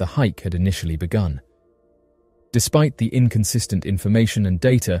day that the hike had initially begun. Despite the inconsistent information and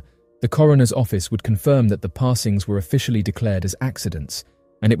data, the coroner's office would confirm that the passings were officially declared as accidents,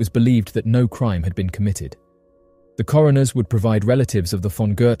 and it was believed that no crime had been committed. The coroners would provide relatives of the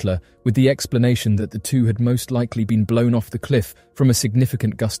von Gortler with the explanation that the two had most likely been blown off the cliff from a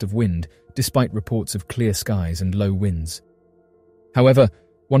significant gust of wind, despite reports of clear skies and low winds. However,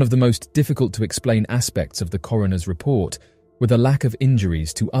 one of the most difficult to explain aspects of the coroner's report were the lack of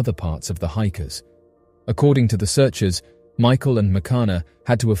injuries to other parts of the hikers. According to the searchers, Michael and Makana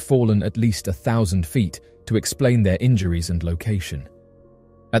had to have fallen at least 1,000 feet to explain their injuries and location.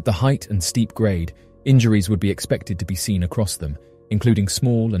 At the height and steep grade, injuries would be expected to be seen across them, including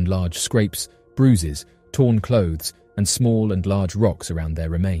small and large scrapes, bruises, torn clothes, and small and large rocks around their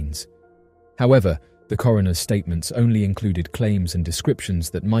remains. However, the coroner's statements only included claims and descriptions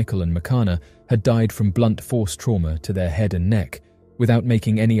that Michael and Makana had died from blunt force trauma to their head and neck, without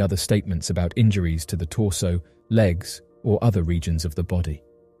making any other statements about injuries to the torso, legs, or other regions of the body.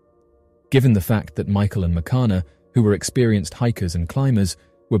 Given the fact that Michael and Makana, who were experienced hikers and climbers,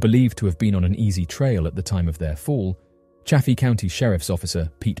 were believed to have been on an easy trail at the time of their fall, Chaffee County Sheriff's Officer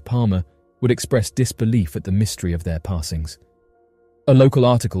Pete Palmer would express disbelief at the mystery of their passings. A local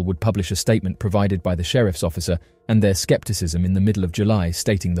article would publish a statement provided by the sheriff's officer and their skepticism in the middle of July,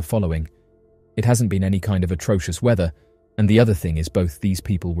 stating the following: "It hasn't been any kind of atrocious weather, and the other thing is both these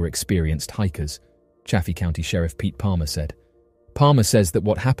people were experienced hikers," Chaffee County Sheriff Pete Palmer said. Palmer says that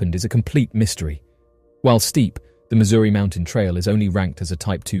what happened is a complete mystery. While steep, The Missouri Mountain Trail is only ranked as a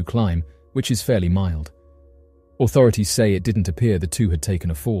Type 2 climb, which is fairly mild. Authorities say it didn't appear the two had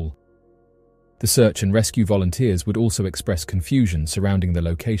taken a fall. The search and rescue volunteers would also express confusion surrounding the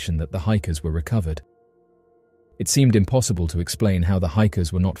location that the hikers were recovered. It seemed impossible to explain how the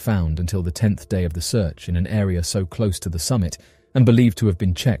hikers were not found until the 10th day of the search in an area so close to the summit and believed to have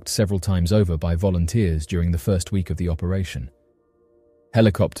been checked several times over by volunteers during the first week of the operation.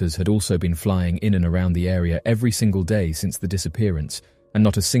 Helicopters had also been flying in and around the area every single day since the disappearance, and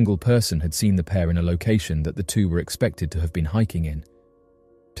not a single person had seen the pair in a location that the two were expected to have been hiking in.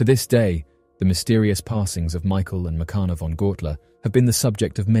 To this day, the mysterious passings of Michael and Makana von Gortler have been the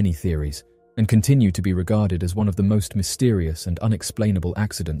subject of many theories and continue to be regarded as one of the most mysterious and unexplainable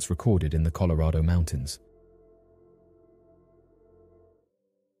accidents recorded in the Colorado mountains.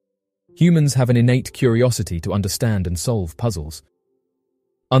 Humans have an innate curiosity to understand and solve puzzles.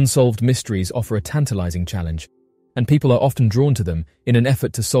 Unsolved mysteries offer a tantalising challenge, and people are often drawn to them in an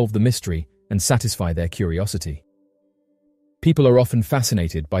effort to solve the mystery and satisfy their curiosity. People are often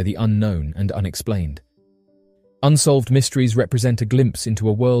fascinated by the unknown and unexplained. Unsolved mysteries represent a glimpse into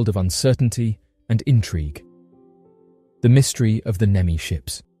a world of uncertainty and intrigue. The mystery of the Nemi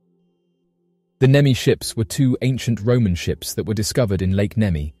ships. The Nemi ships were two ancient Roman ships that were discovered in Lake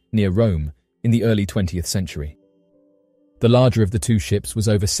Nemi, near Rome, in the early 20th century. The larger of the two ships was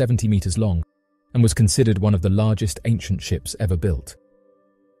over 70 meters long and was considered one of the largest ancient ships ever built.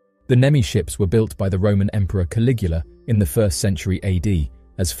 The Nemi ships were built by the Roman Emperor Caligula in the 1st century AD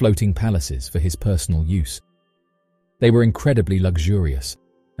as floating palaces for his personal use. They were incredibly luxurious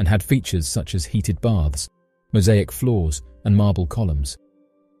and had features such as heated baths, mosaic floors, and marble columns.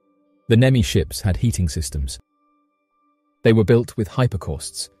 The Nemi ships had heating systems. They were built with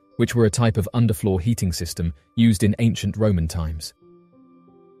hypocausts, which were a type of underfloor heating system used in ancient Roman times.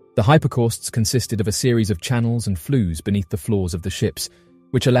 The hypocausts consisted of a series of channels and flues beneath the floors of the ships,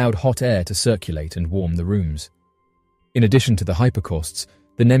 which allowed hot air to circulate and warm the rooms. In addition to the hypocausts,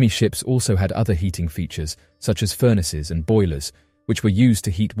 the Nemi ships also had other heating features, such as furnaces and boilers, which were used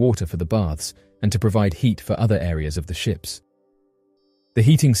to heat water for the baths and to provide heat for other areas of the ships. The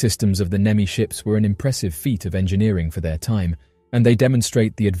heating systems of the Nemi ships were an impressive feat of engineering for their time, and they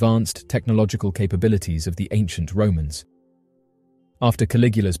demonstrate the advanced technological capabilities of the ancient Romans. After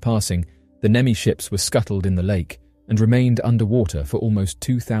Caligula's passing, the Nemi ships were scuttled in the lake and remained underwater for almost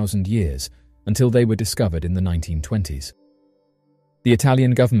 2,000 years until they were discovered in the 1920s. The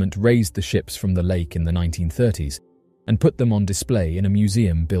Italian government raised the ships from the lake in the 1930s and put them on display in a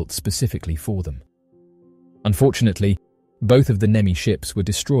museum built specifically for them. Unfortunately, both of the Nemi ships were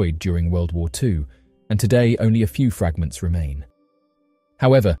destroyed during World War II, and today only a few fragments remain.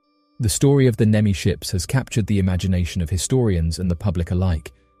 However, the story of the Nemi ships has captured the imagination of historians and the public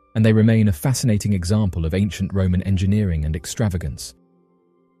alike, and they remain a fascinating example of ancient Roman engineering and extravagance.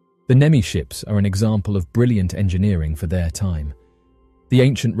 The Nemi ships are an example of brilliant engineering for their time. The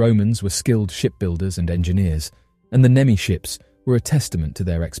ancient Romans were skilled shipbuilders and engineers, and the Nemi ships were a testament to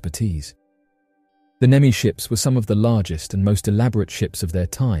their expertise. The Nemi ships were some of the largest and most elaborate ships of their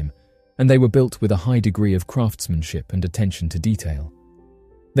time, and they were built with a high degree of craftsmanship and attention to detail.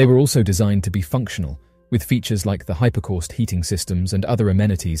 They were also designed to be functional, with features like the hypocaust heating systems and other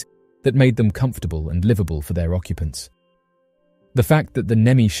amenities that made them comfortable and livable for their occupants. The fact that the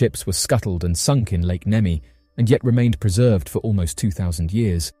Nemi ships were scuttled and sunk in Lake Nemi and yet remained preserved for almost 2,000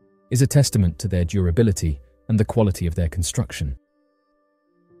 years is a testament to their durability and the quality of their construction.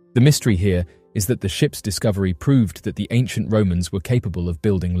 The mystery here is that the ship's discovery proved that the ancient Romans were capable of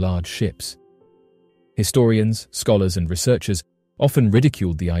building large ships. Historians, scholars, and researchers often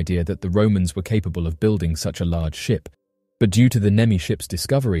ridiculed the idea that the Romans were capable of building such a large ship, but due to the Nemi ship's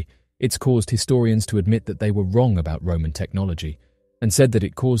discovery, it's caused historians to admit that they were wrong about Roman technology and said that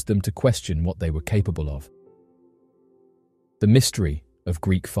it caused them to question what they were capable of. The mystery of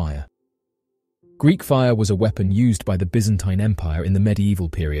Greek fire. Greek fire was a weapon used by the Byzantine Empire in the medieval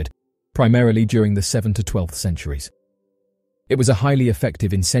period, primarily during the 7th to 12th centuries. It was a highly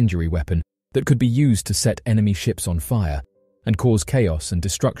effective incendiary weapon that could be used to set enemy ships on fire and cause chaos and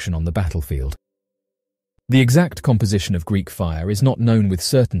destruction on the battlefield. The exact composition of Greek fire is not known with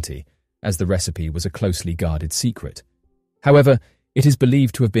certainty, as the recipe was a closely guarded secret. However, it is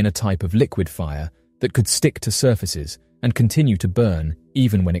believed to have been a type of liquid fire that could stick to surfaces and continue to burn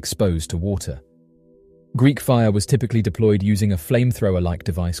even when exposed to water. Greek fire was typically deployed using a flamethrower-like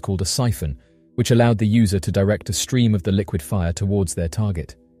device called a siphon, which allowed the user to direct a stream of the liquid fire towards their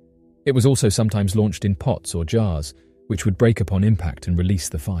target. It was also sometimes launched in pots or jars, which would break upon impact and release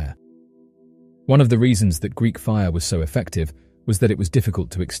the fire. One of the reasons that Greek fire was so effective was that it was difficult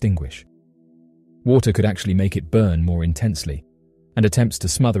to extinguish. Water could actually make it burn more intensely, and attempts to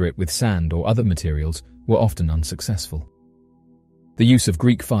smother it with sand or other materials were often unsuccessful. The use of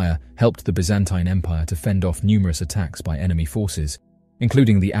Greek fire helped the Byzantine Empire to fend off numerous attacks by enemy forces,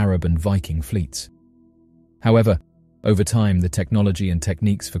 including the Arab and Viking fleets. However, over time the technology and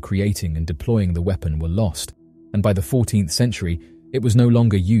techniques for creating and deploying the weapon were lost, and by the 14th century it was no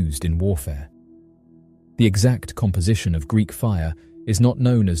longer used in warfare. The exact composition of Greek fire is not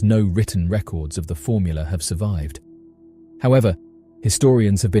known, as no written records of the formula have survived. However,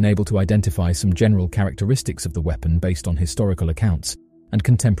 historians have been able to identify some general characteristics of the weapon based on historical accounts and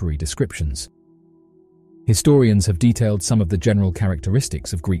contemporary descriptions. Historians have detailed some of the general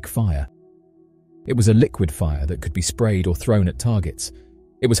characteristics of Greek fire. It was a liquid fire that could be sprayed or thrown at targets.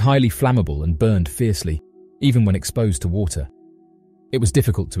 It was highly flammable and burned fiercely, even when exposed to water. It was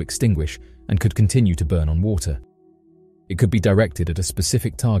difficult to extinguish and could continue to burn on water. It could be directed at a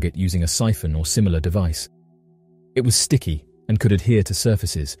specific target using a siphon or similar device. It was sticky and could adhere to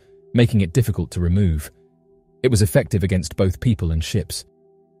surfaces, making it difficult to remove. It was effective against both people and ships.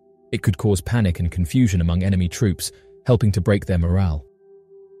 It could cause panic and confusion among enemy troops, helping to break their morale.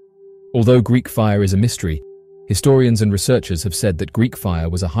 Although Greek fire is a mystery, historians and researchers have said that Greek fire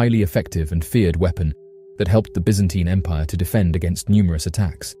was a highly effective and feared weapon that helped the Byzantine Empire to defend against numerous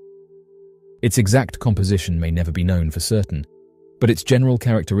attacks. Its exact composition may never be known for certain, but its general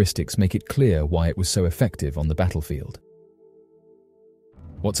characteristics make it clear why it was so effective on the battlefield.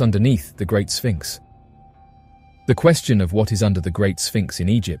 What's underneath the Great Sphinx? The question of what is under the Great Sphinx in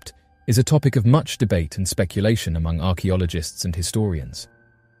Egypt is a topic of much debate and speculation among archaeologists and historians.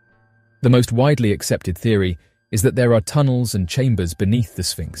 The most widely accepted theory is that there are tunnels and chambers beneath the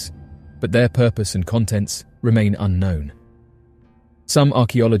Sphinx, but their purpose and contents remain unknown. Some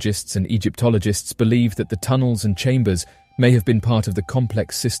archaeologists and Egyptologists believe that the tunnels and chambers may have been part of the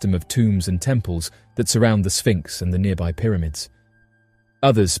complex system of tombs and temples that surround the Sphinx and the nearby pyramids.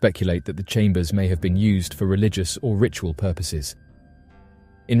 Others speculate that the chambers may have been used for religious or ritual purposes.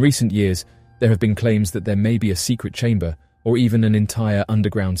 In recent years, there have been claims that there may be a secret chamber or even an entire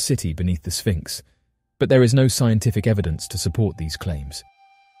underground city beneath the Sphinx, but there is no scientific evidence to support these claims.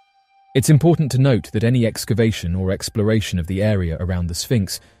 It's important to note that any excavation or exploration of the area around the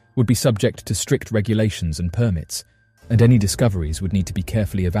Sphinx would be subject to strict regulations and permits, and any discoveries would need to be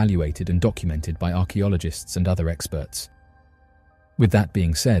carefully evaluated and documented by archaeologists and other experts. With that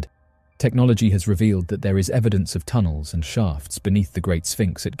being said, technology has revealed that there is evidence of tunnels and shafts beneath the Great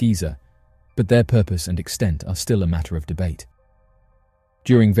Sphinx at Giza, but their purpose and extent are still a matter of debate.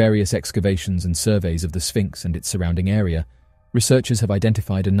 During various excavations and surveys of the Sphinx and its surrounding area, researchers have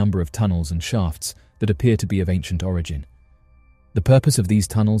identified a number of tunnels and shafts that appear to be of ancient origin. The purpose of these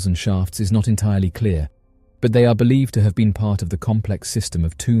tunnels and shafts is not entirely clear, but they are believed to have been part of the complex system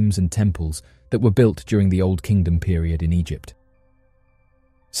of tombs and temples that were built during the Old Kingdom period in Egypt.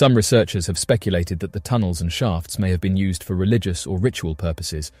 Some researchers have speculated that the tunnels and shafts may have been used for religious or ritual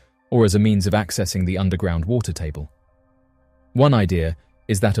purposes, or as a means of accessing the underground water table. One idea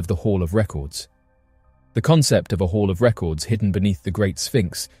is that of the Hall of Records. The concept of a Hall of Records hidden beneath the Great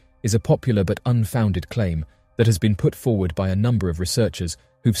Sphinx is a popular but unfounded claim that has been put forward by a number of researchers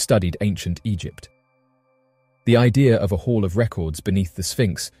who've studied ancient Egypt. The idea of a Hall of Records beneath the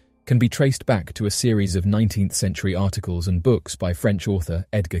Sphinx can be traced back to a series of 19th century articles and books by French author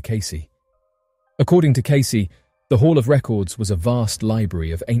Edgar Cayce. According to Cayce, the Hall of Records was a vast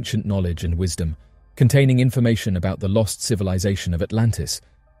library of ancient knowledge and wisdom, containing information about the lost civilization of Atlantis,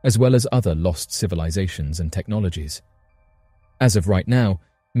 as well as other lost civilizations and technologies. As of right now,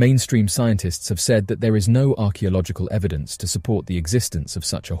 mainstream scientists have said that there is no archaeological evidence to support the existence of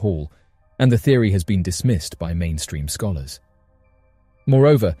such a hall, and the theory has been dismissed by mainstream scholars.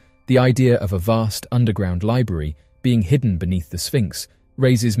 Moreover, the idea of a vast underground library being hidden beneath the Sphinx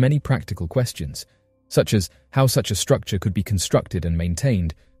raises many practical questions, such as how such a structure could be constructed and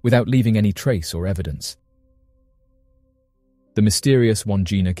maintained without leaving any trace or evidence. The mysterious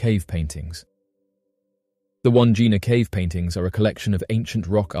Wandjina cave paintings. The Wandjina cave paintings are a collection of ancient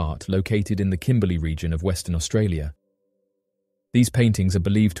rock art located in the Kimberley region of Western Australia. These paintings are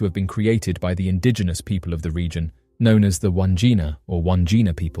believed to have been created by the indigenous people of the region, known as the Wandjina or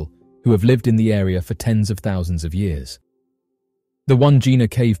Wandjina people, who have lived in the area for tens of thousands of years. The Wandjina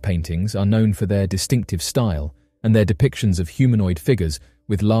cave paintings are known for their distinctive style and their depictions of humanoid figures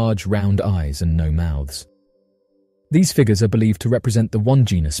with large round eyes and no mouths. These figures are believed to represent the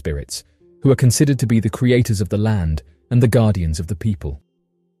Wandjina spirits, who are considered to be the creators of the land and the guardians of the people.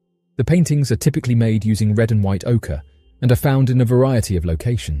 The paintings are typically made using red and white ochre and are found in a variety of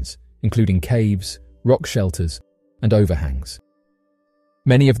locations, including caves, rock shelters, and overhangs.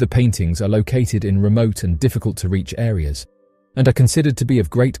 Many of the paintings are located in remote and difficult-to-reach areas, and are considered to be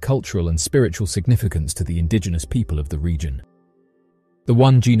of great cultural and spiritual significance to the indigenous people of the region. The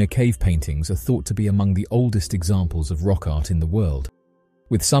Wandjina cave paintings are thought to be among the oldest examples of rock art in the world,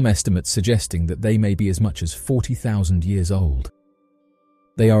 with some estimates suggesting that they may be as much as 40,000 years old.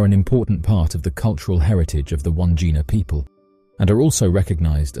 They are an important part of the cultural heritage of the Wandjina people, and are also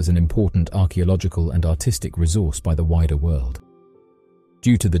recognized as an important archaeological and artistic resource by the wider world.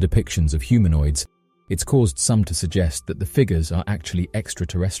 Due to the depictions of humanoids, it's caused some to suggest that the figures are actually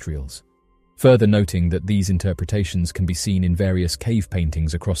extraterrestrials, further noting that these interpretations can be seen in various cave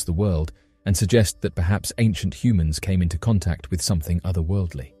paintings across the world and suggest that perhaps ancient humans came into contact with something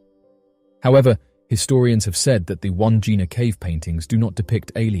otherworldly. However, historians have said that the Wandjina cave paintings do not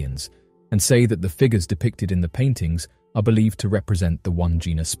depict aliens, and say that the figures depicted in the paintings are believed to represent the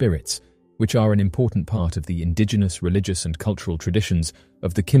Wandjina spirits, which are an important part of the indigenous religious and cultural traditions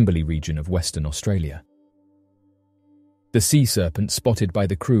of the Kimberley region of Western Australia. The sea serpent spotted by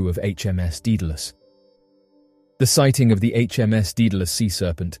the crew of HMS Daedalus. The sighting of the HMS Daedalus sea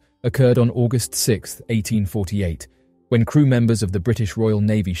serpent occurred on August 6, 1848, when crew members of the British Royal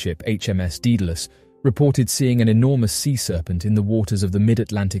Navy ship HMS Daedalus reported seeing an enormous sea serpent in the waters of the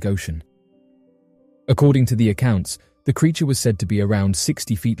mid-Atlantic Ocean. According to the accounts, the creature was said to be around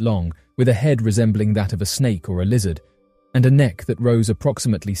 60 feet long, with a head resembling that of a snake or a lizard, and a neck that rose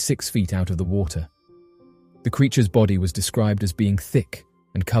approximately 6 feet out of the water. The creature's body was described as being thick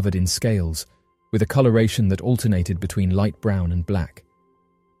and covered in scales, with a coloration that alternated between light brown and black.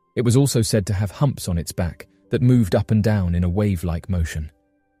 It was also said to have humps on its back that moved up and down in a wave-like motion.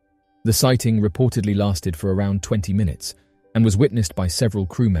 The sighting reportedly lasted for around 20 minutes and was witnessed by several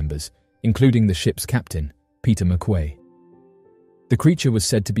crew members, including the ship's captain, Peter McQuay. The creature was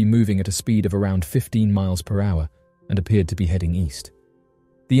said to be moving at a speed of around 15 miles per hour and appeared to be heading east.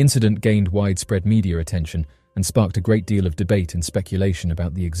 The incident gained widespread media attention and sparked a great deal of debate and speculation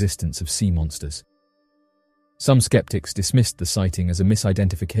about the existence of sea monsters. Some skeptics dismissed the sighting as a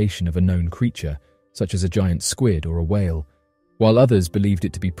misidentification of a known creature, such as a giant squid or a whale, while others believed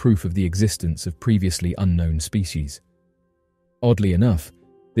it to be proof of the existence of previously unknown species. Oddly enough,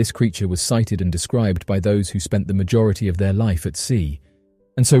 this creature was sighted and described by those who spent the majority of their life at sea,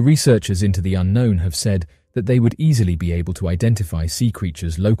 and so researchers into the unknown have said that they would easily be able to identify sea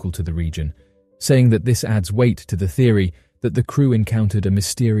creatures local to the region, saying that this adds weight to the theory that the crew encountered a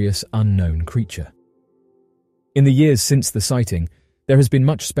mysterious unknown creature. In the years since the sighting, there has been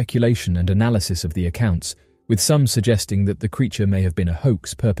much speculation and analysis of the accounts, with some suggesting that the creature may have been a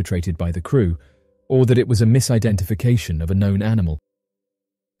hoax perpetrated by the crew, or that it was a misidentification of a known animal.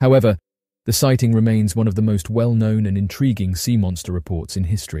 However, the sighting remains one of the most well-known and intriguing sea monster reports in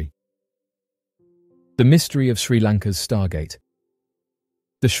history. The mystery of Sri Lanka's Stargate.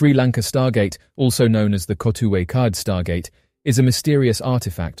 The Sri Lanka Stargate, also known as the Kotuwe Card Stargate, is a mysterious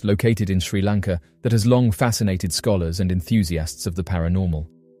artifact located in Sri Lanka that has long fascinated scholars and enthusiasts of the paranormal.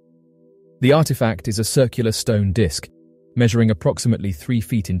 The artifact is a circular stone disc, measuring approximately 3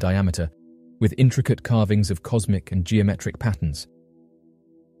 feet in diameter, with intricate carvings of cosmic and geometric patterns.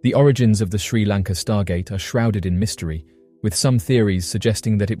 The origins of the Sri Lanka Stargate are shrouded in mystery, with some theories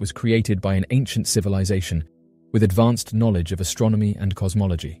suggesting that it was created by an ancient civilization with advanced knowledge of astronomy and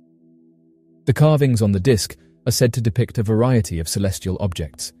cosmology. The carvings on the disc are said to depict a variety of celestial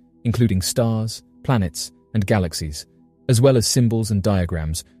objects, including stars, planets, and galaxies, as well as symbols and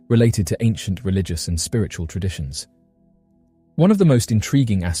diagrams related to ancient religious and spiritual traditions. One of the most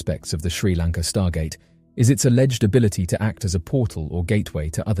intriguing aspects of the Sri Lanka Stargate is its alleged ability to act as a portal or gateway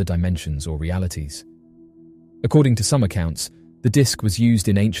to other dimensions or realities. According to some accounts, the disc was used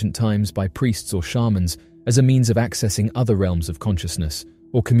in ancient times by priests or shamans as a means of accessing other realms of consciousness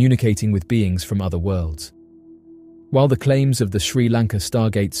or communicating with beings from other worlds. While the claims of the Sri Lanka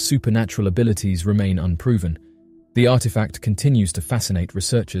Stargate's supernatural abilities remain unproven, the artifact continues to fascinate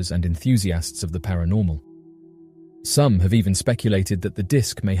researchers and enthusiasts of the paranormal. Some have even speculated that the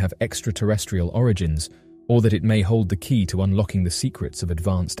disc may have extraterrestrial origins, or that it may hold the key to unlocking the secrets of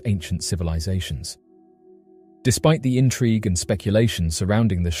advanced ancient civilizations. Despite the intrigue and speculation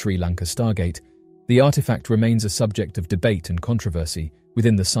surrounding the Sri Lanka Stargate, the artifact remains a subject of debate and controversy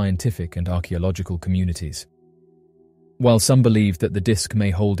within the scientific and archaeological communities. While some believe that the disc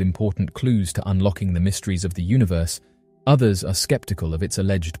may hold important clues to unlocking the mysteries of the universe, others are skeptical of its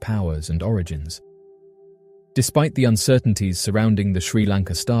alleged powers and origins. Despite the uncertainties surrounding the Sri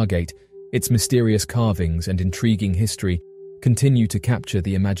Lanka Stargate, its mysterious carvings and intriguing history continue to capture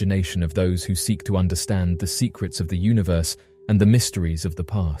the imagination of those who seek to understand the secrets of the universe and the mysteries of the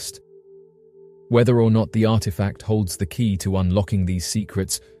past. Whether or not the artifact holds the key to unlocking these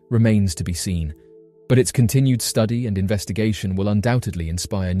secrets remains to be seen, but its continued study and investigation will undoubtedly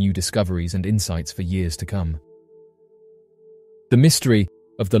inspire new discoveries and insights for years to come. The mystery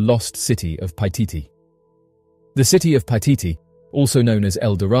of the lost city of Paititi. The city of Paititi, also known as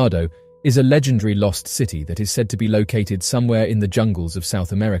El Dorado, is a legendary lost city that is said to be located somewhere in the jungles of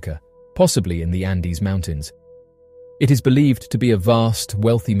South America, possibly in the Andes Mountains. It is believed to be a vast,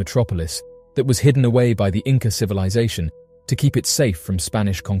 wealthy metropolis that was hidden away by the Inca civilization to keep it safe from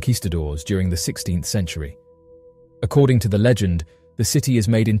Spanish conquistadors during the 16th century. According to the legend, the city is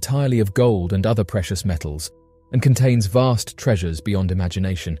made entirely of gold and other precious metals and contains vast treasures beyond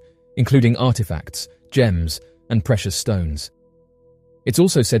imagination, including artifacts, gems, and precious stones. It's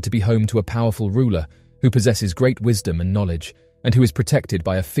also said to be home to a powerful ruler who possesses great wisdom and knowledge and who is protected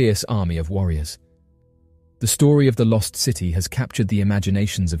by a fierce army of warriors. The story of the lost city has captured the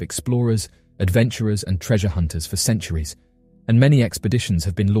imaginations of explorers, adventurers, and treasure hunters for centuries, and many expeditions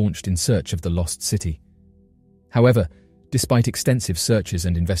have been launched in search of the lost city. However, despite extensive searches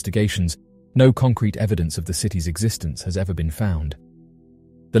and investigations, no concrete evidence of the city's existence has ever been found.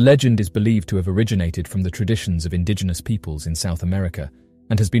 The legend is believed to have originated from the traditions of indigenous peoples in South America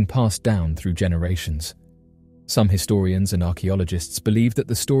and has been passed down through generations. Some historians and archaeologists believe that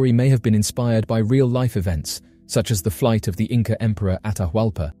the story may have been inspired by real-life events, such as the flight of the Inca Emperor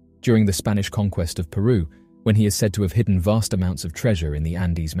Atahualpa during the Spanish conquest of Peru, when he is said to have hidden vast amounts of treasure in the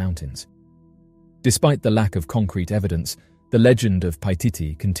Andes Mountains. Despite the lack of concrete evidence, the legend of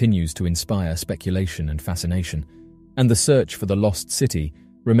Paititi continues to inspire speculation and fascination, and the search for the lost city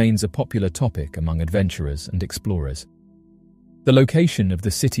remains a popular topic among adventurers and explorers. The location of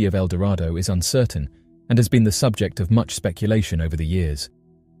the city of El Dorado is uncertain and has been the subject of much speculation over the years.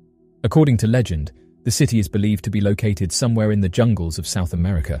 According to legend, the city is believed to be located somewhere in the jungles of South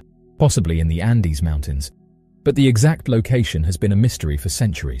America, possibly in the Andes Mountains, but the exact location has been a mystery for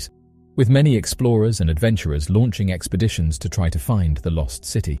centuries, with many explorers and adventurers launching expeditions to try to find the lost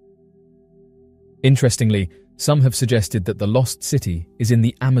city. Interestingly, some have suggested that the lost city is in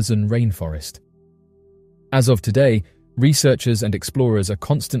the Amazon rainforest. As of today, researchers and explorers are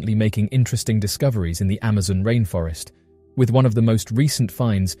constantly making interesting discoveries in the Amazon rainforest, with one of the most recent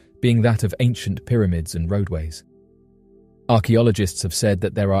finds being that of ancient pyramids and roadways. Archaeologists have said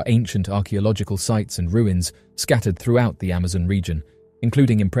that there are ancient archaeological sites and ruins scattered throughout the Amazon region,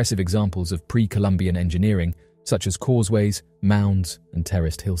 including impressive examples of pre-Columbian engineering, such as causeways, mounds, and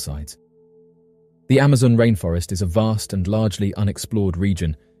terraced hillsides. The Amazon rainforest is a vast and largely unexplored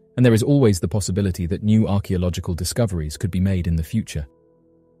region, and there is always the possibility that new archaeological discoveries could be made in the future.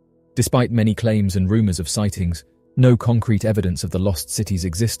 Despite many claims and rumors of sightings, no concrete evidence of the lost city's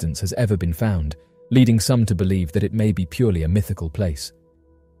existence has ever been found, leading some to believe that it may be purely a mythical place.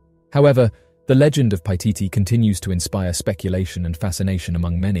 However, the legend of Paititi continues to inspire speculation and fascination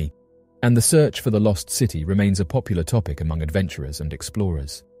among many, and the search for the lost city remains a popular topic among adventurers and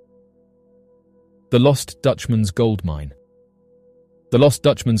explorers. The Lost Dutchman's Gold Mine. The Lost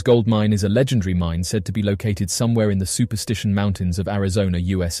Dutchman's Gold Mine is a legendary mine said to be located somewhere in the Superstition Mountains of Arizona,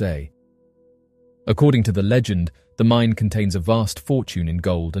 USA. According to the legend, the mine contains a vast fortune in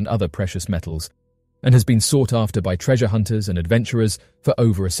gold and other precious metals, and has been sought after by treasure hunters and adventurers for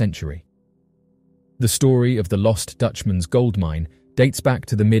over a century. The story of the Lost Dutchman's Gold Mine dates back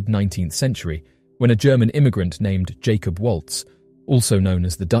to the mid-19th century, when a German immigrant named Jacob Waltz, also known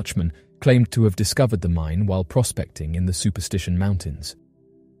as the Dutchman, claimed to have discovered the mine while prospecting in the Superstition Mountains.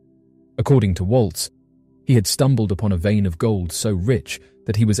 According to Waltz, he had stumbled upon a vein of gold so rich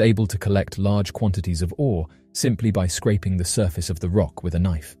that he was able to collect large quantities of ore simply by scraping the surface of the rock with a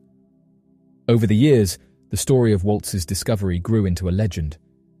knife. Over the years, the story of Waltz's discovery grew into a legend,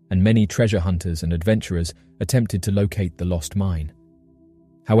 and many treasure hunters and adventurers attempted to locate the lost mine.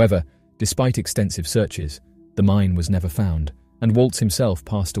 However, despite extensive searches, the mine was never found, and Waltz himself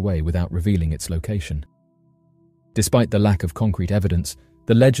passed away without revealing its location. Despite the lack of concrete evidence,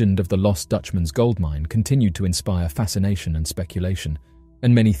 the legend of the Lost Dutchman's Gold Mine continued to inspire fascination and speculation,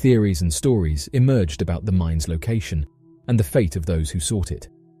 and many theories and stories emerged about the mine's location and the fate of those who sought it.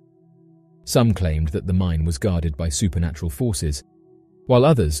 Some claimed that the mine was guarded by supernatural forces, while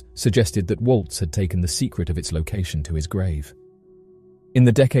others suggested that Waltz had taken the secret of its location to his grave. In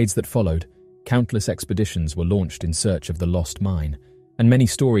the decades that followed, countless expeditions were launched in search of the lost mine, and many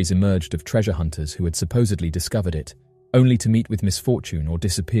stories emerged of treasure hunters who had supposedly discovered it, only to meet with misfortune or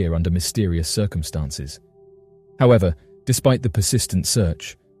disappear under mysterious circumstances. However, despite the persistent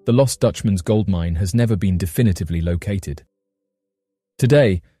search, the Lost Dutchman's Gold Mine has never been definitively located.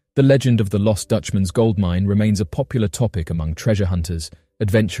 Today, the legend of the Lost Dutchman's Gold Mine remains a popular topic among treasure hunters,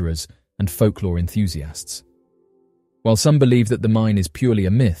 adventurers, and folklore enthusiasts. While some believe that the mine is purely a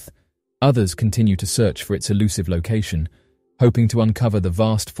myth, others continue to search for its elusive location, hoping to uncover the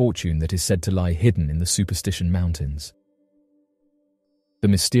vast fortune that is said to lie hidden in the Superstition Mountains. The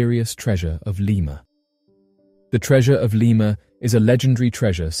mysterious treasure of Lima. The treasure of Lima is a legendary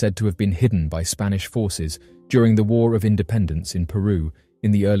treasure said to have been hidden by Spanish forces during the War of Independence in Peru in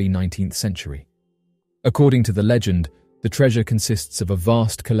the early 19th century. According to the legend, the treasure consists of a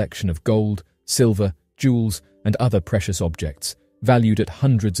vast collection of gold, silver, jewels, and other precious objects, valued at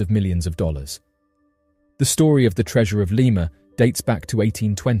hundreds of millions of dollars. The story of the treasure of Lima dates back to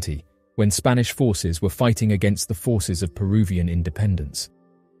 1820, when Spanish forces were fighting against the forces of Peruvian independence.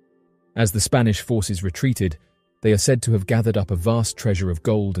 As the Spanish forces retreated, they are said to have gathered up a vast treasure of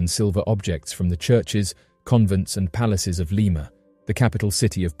gold and silver objects from the churches, convents, and palaces of Lima, the capital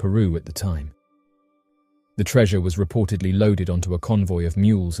city of Peru at the time. The treasure was reportedly loaded onto a convoy of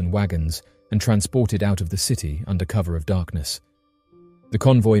mules and wagons and transported out of the city under cover of darkness. The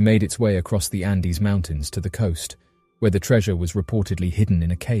convoy made its way across the Andes Mountains to the coast, where the treasure was reportedly hidden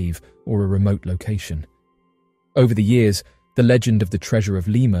in a cave or a remote location. Over the years, the legend of the treasure of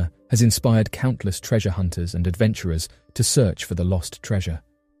Lima has inspired countless treasure hunters and adventurers to search for the lost treasure.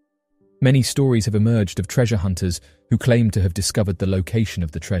 Many stories have emerged of treasure hunters who claim to have discovered the location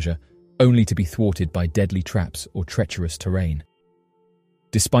of the treasure, only to be thwarted by deadly traps or treacherous terrain.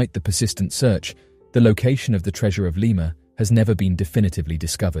 Despite the persistent search, the location of the treasure of Lima has never been definitively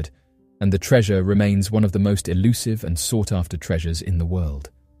discovered, and the treasure remains one of the most elusive and sought-after treasures in the world.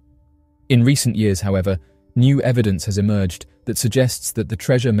 In recent years, however, new evidence has emerged that suggests that the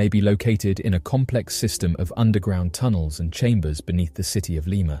treasure may be located in a complex system of underground tunnels and chambers beneath the city of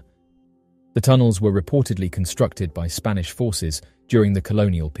Lima. The tunnels were reportedly constructed by Spanish forces during the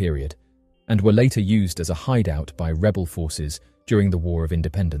colonial period, and were later used as a hideout by rebel forces during the War of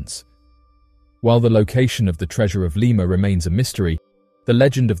Independence. While the location of the treasure of Lima remains a mystery, the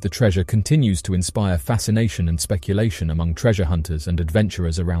legend of the treasure continues to inspire fascination and speculation among treasure hunters and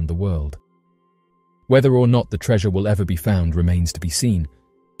adventurers around the world. Whether or not the treasure will ever be found remains to be seen,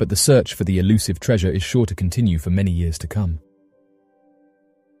 but the search for the elusive treasure is sure to continue for many years to come.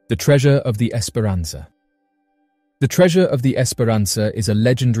 The treasure of the Esperanza. The treasure of the Esperanza is a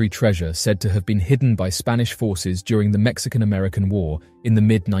legendary treasure said to have been hidden by Spanish forces during the Mexican-American War in the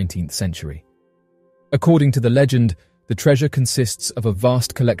mid-19th century. According to the legend, the treasure consists of a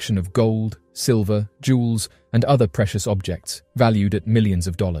vast collection of gold, silver, jewels, and other precious objects, valued at millions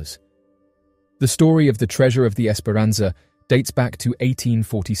of dollars. The story of the treasure of the Esperanza dates back to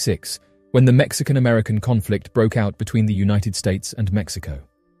 1846, when the Mexican-American conflict broke out between the United States and Mexico.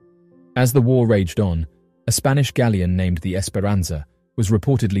 As the war raged on, a Spanish galleon named the Esperanza was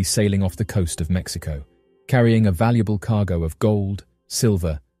reportedly sailing off the coast of Mexico, carrying a valuable cargo of gold,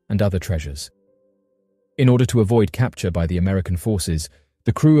 silver, and other treasures. In order to avoid capture by the American forces,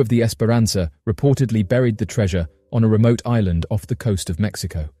 the crew of the Esperanza reportedly buried the treasure on a remote island off the coast of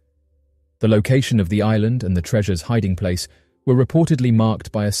Mexico. The location of the island and the treasure's hiding place were reportedly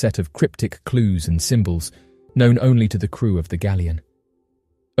marked by a set of cryptic clues and symbols known only to the crew of the galleon.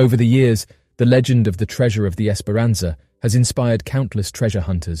 Over the years, the legend of the treasure of the Esperanza has inspired countless treasure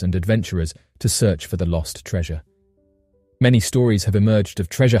hunters and adventurers to search for the lost treasure. Many stories have emerged of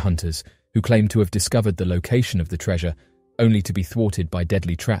treasure hunters who claim to have discovered the location of the treasure, only to be thwarted by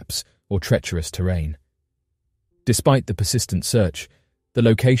deadly traps or treacherous terrain. Despite the persistent search, the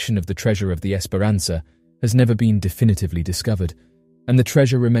location of the treasure of the Esperanza has never been definitively discovered, and the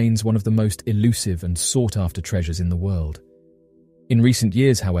treasure remains one of the most elusive and sought-after treasures in the world. In recent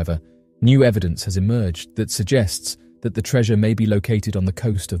years, however, new evidence has emerged that suggests that the treasure may be located on the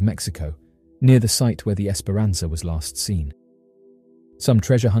coast of Mexico, near the site where the Esperanza was last seen. Some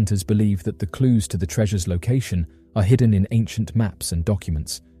treasure hunters believe that the clues to the treasure's location are hidden in ancient maps and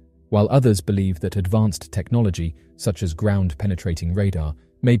documents, while others believe that advanced technology, such as ground-penetrating radar,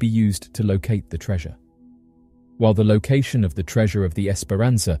 may be used to locate the treasure. While the location of the treasure of the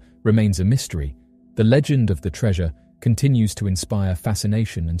Esperanza remains a mystery, the legend of the treasure continues to inspire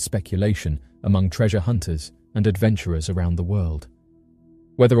fascination and speculation among treasure hunters and adventurers around the world.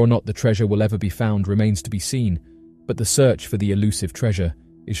 Whether or not the treasure will ever be found remains to be seen, but the search for the elusive treasure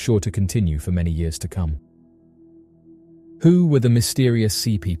is sure to continue for many years to come. Who were the mysterious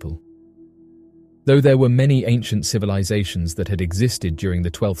Sea People? Though there were many ancient civilizations that had existed during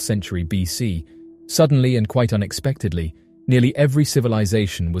the 12th century BC, suddenly and quite unexpectedly, nearly every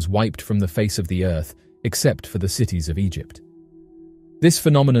civilization was wiped from the face of the earth except for the cities of Egypt. This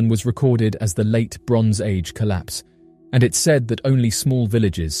phenomenon was recorded as the Late Bronze Age collapse, and it's said that only small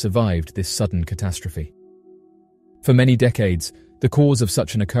villages survived this sudden catastrophe. For many decades, the cause of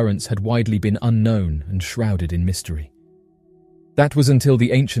such an occurrence had widely been unknown and shrouded in mystery. That was until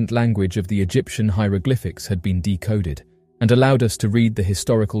the ancient language of the Egyptian hieroglyphics had been decoded and allowed us to read the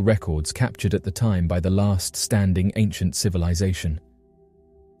historical records captured at the time by the last standing ancient civilization.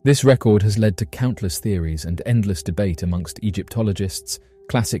 This record has led to countless theories and endless debate amongst Egyptologists,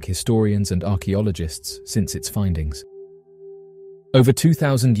 classic historians and archaeologists since its findings. Over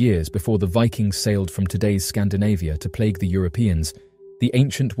 2,000 years before the Vikings sailed from today's Scandinavia to plague the Europeans, the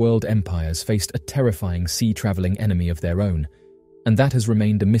ancient world empires faced a terrifying sea-travelling enemy of their own, and that has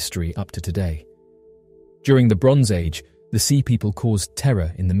remained a mystery up to today. During the Bronze Age, the Sea People caused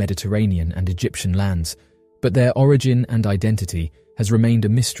terror in the Mediterranean and Egyptian lands, but their origin and identity has remained a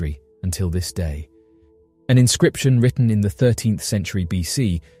mystery until this day. An inscription written in the 13th century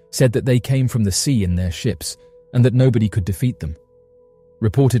BC said that they came from the sea in their ships and that nobody could defeat them.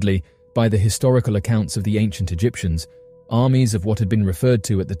 Reportedly, by the historical accounts of the ancient Egyptians, armies of what had been referred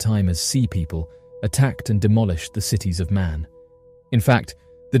to at the time as Sea People attacked and demolished the cities of man. In fact,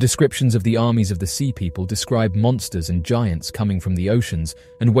 the descriptions of the armies of the Sea People describe monsters and giants coming from the oceans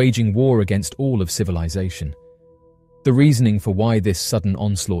and waging war against all of civilization. The reasoning for why this sudden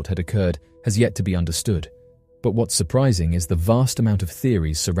onslaught had occurred has yet to be understood, but what's surprising is the vast amount of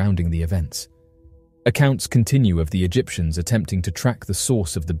theories surrounding the events. Accounts continue of the Egyptians attempting to track the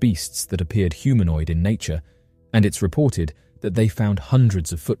source of the beasts that appeared humanoid in nature, and it's reported that they found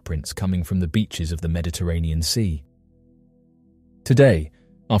hundreds of footprints coming from the beaches of the Mediterranean Sea. Today,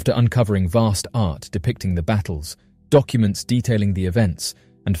 after uncovering vast art depicting the battles, documents detailing the events,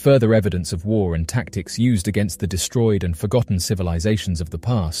 and further evidence of war and tactics used against the destroyed and forgotten civilizations of the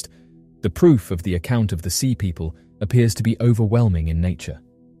past, the proof of the account of the Sea People appears to be overwhelming in nature.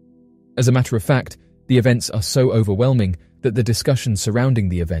 As a matter of fact, the events are so overwhelming that the discussion surrounding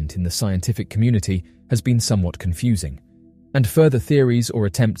the event in the scientific community has been somewhat confusing, and further theories or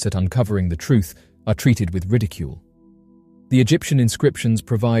attempts at uncovering the truth are treated with ridicule. The Egyptian inscriptions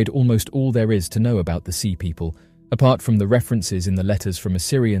provide almost all there is to know about the Sea People, apart from the references in the letters from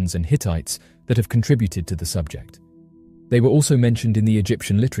Assyrians and Hittites that have contributed to the subject. They were also mentioned in the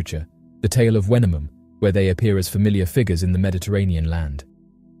Egyptian literature, the Tale of Wenemum, where they appear as familiar figures in the Mediterranean land.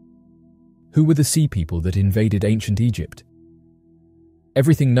 Who were the Sea People that invaded ancient Egypt?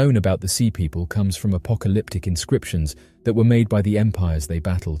 Everything known about the Sea People comes from apocalyptic inscriptions that were made by the empires they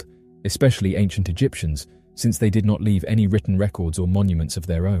battled, especially ancient Egyptians, since they did not leave any written records or monuments of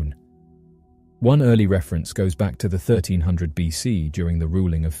their own. One early reference goes back to the 1300 BC during the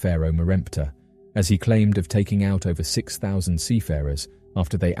ruling of Pharaoh Meremptah, as he claimed of taking out over 6,000 seafarers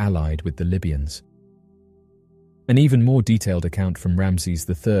after they allied with the Libyans. An even more detailed account from Ramses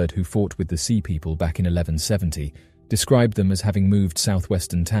III, who fought with the Sea People back in 1170, described them as having moved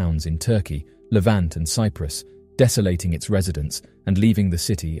southwestern towns in Turkey, Levant and Cyprus, desolating its residents and leaving the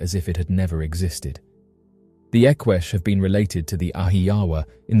city as if it had never existed. The Ekwesh have been related to the Ahiyawa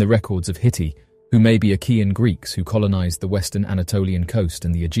in the records of Hitti, who may be Achaean Greeks who colonized the western Anatolian coast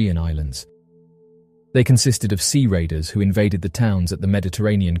and the Aegean islands. They consisted of sea raiders who invaded the towns at the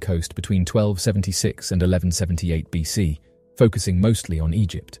Mediterranean coast between 1276 and 1178 BC, focusing mostly on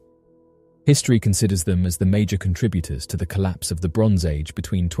Egypt. History considers them as the major contributors to the collapse of the Bronze Age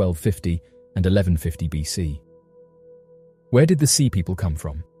between 1250 and 1150 BC. Where did the Sea People come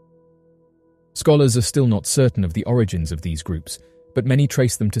from? Scholars are still not certain of the origins of these groups, but many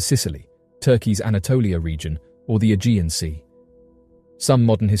trace them to Sicily, Turkey's Anatolia region, or the Aegean Sea. Some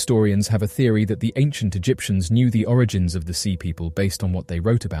modern historians have a theory that the ancient Egyptians knew the origins of the Sea People based on what they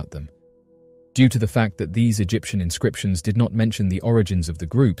wrote about them. Due to the fact that these Egyptian inscriptions did not mention the origins of the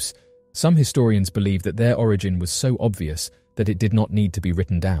groups, some historians believe that their origin was so obvious that it did not need to be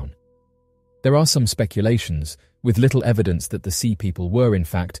written down. There are some speculations, with little evidence that the Sea People were, in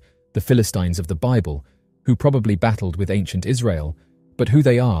fact, the Philistines of the Bible, who probably battled with ancient Israel, but who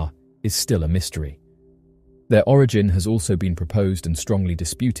they are is still a mystery. Their origin has also been proposed and strongly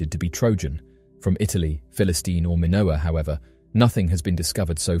disputed to be Trojan. From Italy, Philistine or Minoa, however, nothing has been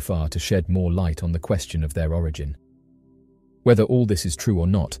discovered so far to shed more light on the question of their origin. Whether all this is true or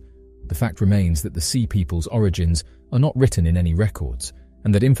not, the fact remains that the Sea People's origins are not written in any records,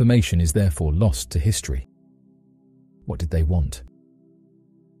 and that information is therefore lost to history. What did they want?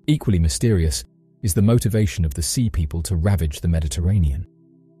 Equally mysterious is the motivation of the Sea People to ravage the Mediterranean.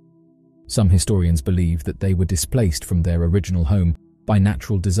 Some historians believe that they were displaced from their original home by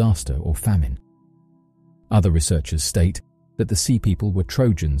natural disaster or famine. Other researchers state that the Sea People were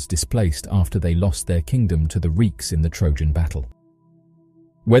Trojans displaced after they lost their kingdom to the Greeks in the Trojan battle.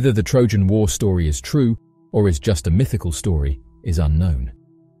 Whether the Trojan War story is true or is just a mythical story is unknown.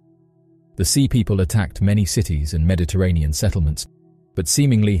 The Sea People attacked many cities and Mediterranean settlements, but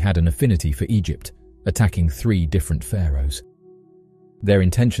seemingly had an affinity for Egypt, attacking 3 different pharaohs. Their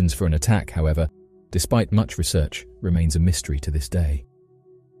intentions for an attack, however, despite much research, remains a mystery to this day.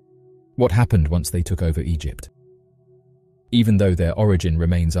 What happened once they took over Egypt? Even though their origin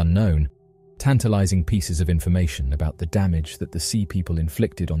remains unknown, tantalizing pieces of information about the damage that the Sea People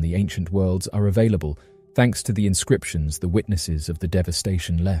inflicted on the ancient worlds are available thanks to the inscriptions the witnesses of the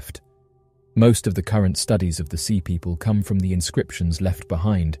devastation left. Most of the current studies of the Sea People come from the inscriptions left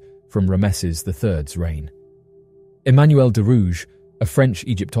behind from Ramesses III's reign. Emmanuel de Rouge, a French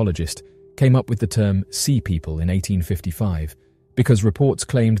Egyptologist, came up with the term Sea People in 1855 because reports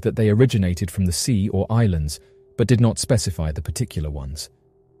claimed that they originated from the sea or islands, but did not specify the particular ones.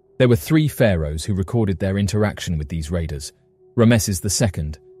 There were 3 pharaohs who recorded their interaction with these raiders: Ramesses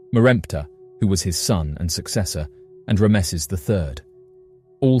II, Meremptah, who was his son and successor, and Ramesses III.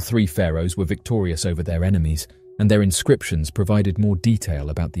 All 3 pharaohs were victorious over their enemies, and their inscriptions provided more detail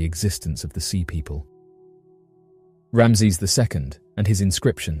about the existence of the Sea People. Ramses II and his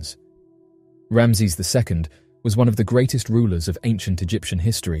inscriptions. Ramses II was one of the greatest rulers of ancient Egyptian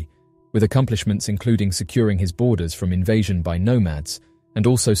history, with accomplishments including securing his borders from invasion by nomads and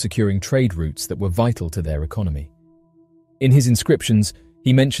also securing trade routes that were vital to their economy. In his inscriptions,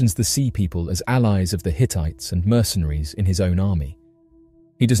 he mentions the Sea People as allies of the Hittites and mercenaries in his own army.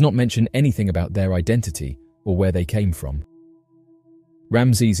 He does not mention anything about their identity or where they came from.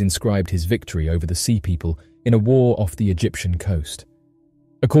 Ramses inscribed his victory over the Sea People in a war off the Egyptian coast.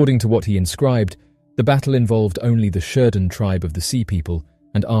 According to what he inscribed, the battle involved only the Shurdan tribe of the Sea People,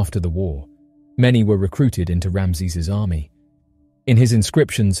 and after the war, many were recruited into Ramses's army. In his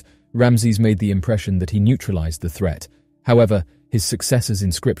inscriptions, Ramses made the impression that he neutralized the threat. However, his successor's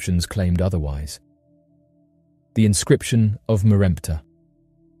inscriptions claimed otherwise. The inscription of Meremptah.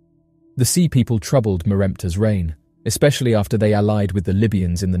 The Sea People troubled Meremptah's reign, especially after they allied with the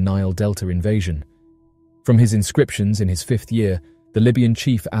Libyans in the Nile Delta invasion. From his inscriptions in his 5th year, the Libyan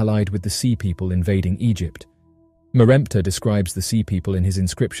chief allied with the Sea People invading Egypt. Meremptah describes the Sea People in his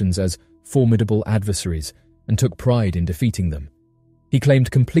inscriptions as formidable adversaries and took pride in defeating them. He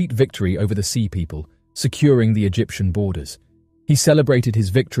claimed complete victory over the Sea People, securing the Egyptian borders. He celebrated his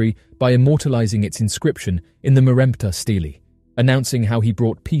victory by immortalizing its inscription in the Meremptah stele, announcing how he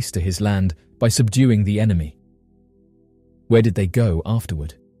brought peace to his land by subduing the enemy. Where did they go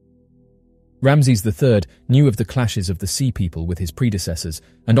afterward? Ramses III knew of the clashes of the Sea People with his predecessors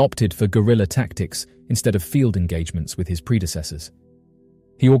and opted for guerrilla tactics instead of field engagements with his predecessors.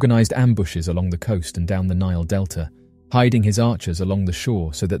 He organized ambushes along the coast and down the Nile Delta, hiding his archers along the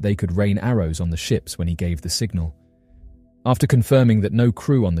shore so that they could rain arrows on the ships when he gave the signal. After confirming that no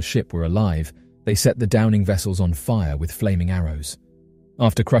crew on the ship were alive, they set the downing vessels on fire with flaming arrows.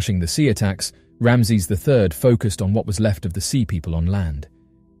 After crushing the sea attacks, Ramses III focused on what was left of the Sea People on land.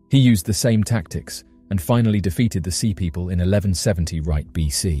 He used the same tactics and finally defeated the Sea People in 1170 right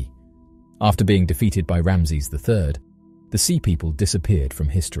BC. After being defeated by Ramses III, the Sea People disappeared from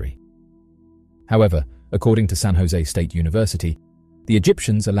history. However, according to San Jose State University, the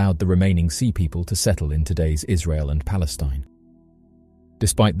Egyptians allowed the remaining Sea People to settle in today's Israel and Palestine.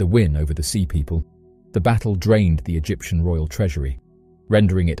 Despite the win over the Sea People, the battle drained the Egyptian royal treasury,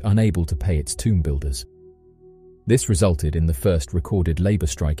 rendering it unable to pay its tomb builders. This resulted in the first recorded labor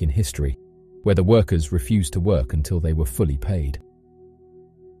strike in history, where the workers refused to work until they were fully paid.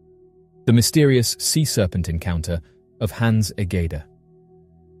 The mysterious sea serpent encounter of Hans Egede.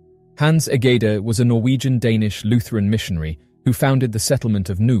 Hans Egede was a Norwegian-Danish Lutheran missionary who founded the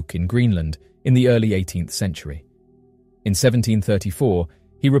settlement of Nuuk in Greenland in the early 18th century. In 1734,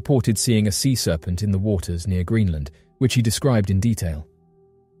 he reported seeing a sea serpent in the waters near Greenland, which he described in detail.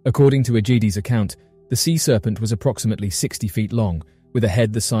 According to Egede's account, the sea serpent was approximately 60 feet long, with a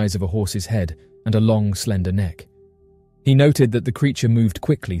head the size of a horse's head and a long, slender neck. He noted that the creature moved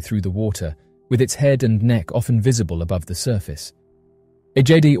quickly through the water, with its head and neck often visible above the surface.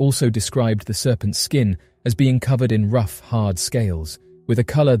 Egede also described the serpent's skin as being covered in rough, hard scales, with a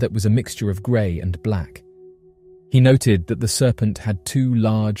color that was a mixture of grey and black. He noted that the serpent had 2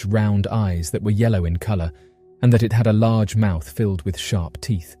 large, round eyes that were yellow in color, and that it had a large mouth filled with sharp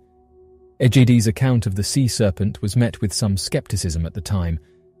teeth. Egede's account of the sea serpent was met with some skepticism at the time,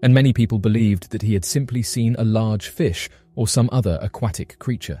 and many people believed that he had simply seen a large fish or some other aquatic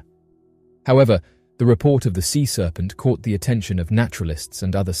creature. However, the report of the sea serpent caught the attention of naturalists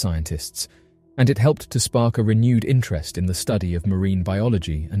and other scientists, and it helped to spark a renewed interest in the study of marine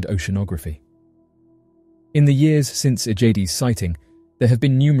biology and oceanography. In the years since Egede's sighting, there have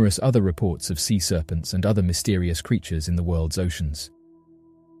been numerous other reports of sea serpents and other mysterious creatures in the world's oceans.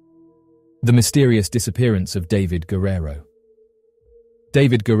 The mysterious disappearance of David Guerrero.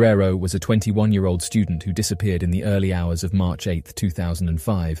 David Guerrero was a 21-year-old student who disappeared in the early hours of March 8,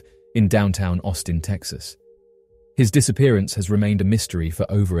 2005, in downtown Austin, Texas. His disappearance has remained a mystery for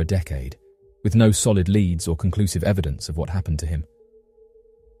over a decade, with no solid leads or conclusive evidence of what happened to him.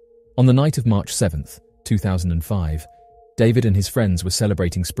 On the night of March 7, 2005, David and his friends were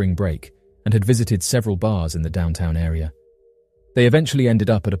celebrating spring break and had visited several bars in the downtown area. They eventually ended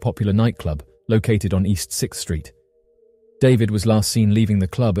up at a popular nightclub located on East 6th Street. David was last seen leaving the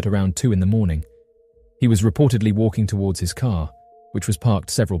club at around 2 in the morning. He was reportedly walking towards his car, which was parked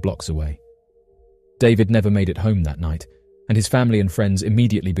several blocks away. David never made it home that night, and his family and friends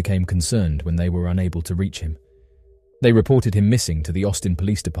immediately became concerned when they were unable to reach him. They reported him missing to the Austin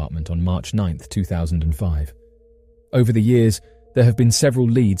Police Department on March 9, 2005. Over the years, there have been several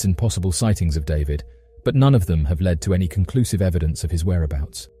leads and possible sightings of David, but none of them have led to any conclusive evidence of his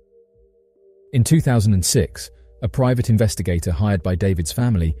whereabouts. In 2006, a private investigator hired by David's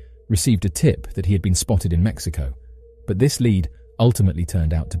family received a tip that he had been spotted in Mexico, but this lead ultimately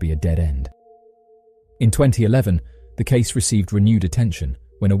turned out to be a dead end. In 2011, the case received renewed attention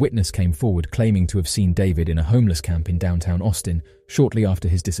when a witness came forward claiming to have seen David in a homeless camp in downtown Austin shortly after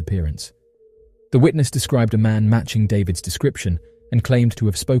his disappearance. The witness described a man matching David's description and claimed to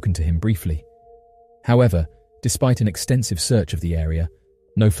have spoken to him briefly. However, despite an extensive search of the area,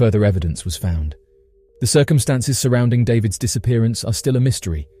 no further evidence was found. The circumstances surrounding David's disappearance are still a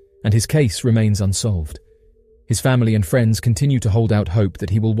mystery, and his case remains unsolved. His family and friends continue to hold out hope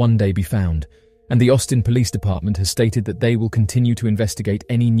that he will one day be found, and the Austin Police Department has stated that they will continue to investigate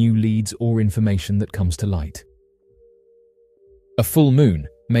any new leads or information that comes to light. A full moon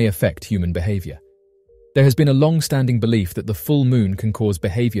may affect human behavior. There has been a long-standing belief that the full moon can cause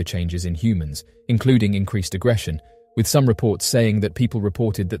behavior changes in humans, including increased aggression, with some reports saying that people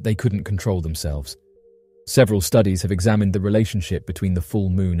reported that they couldn't control themselves. Several studies have examined the relationship between the full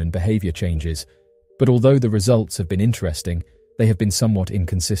moon and behavior changes, but although the results have been interesting, they have been somewhat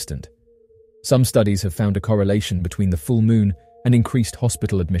inconsistent. Some studies have found a correlation between the full moon and increased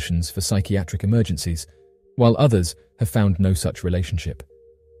hospital admissions for psychiatric emergencies, while others have found no such relationship.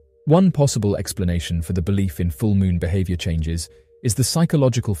 One possible explanation for the belief in full moon behavior changes is the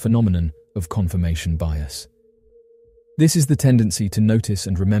psychological phenomenon of confirmation bias. This is the tendency to notice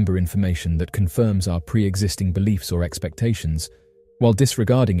and remember information that confirms our pre-existing beliefs or expectations, while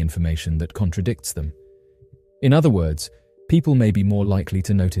disregarding information that contradicts them. In other words, people may be more likely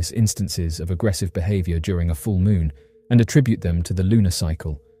to notice instances of aggressive behavior during a full moon and attribute them to the lunar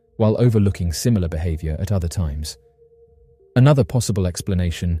cycle, while overlooking similar behavior at other times. Another possible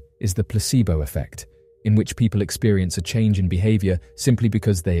explanation is the placebo effect, in which people experience a change in behavior simply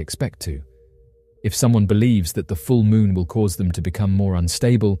because they expect to. If someone believes that the full moon will cause them to become more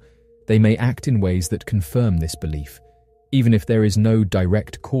unstable, they may act in ways that confirm this belief, even if there is no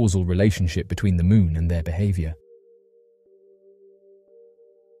direct causal relationship between the moon and their behavior.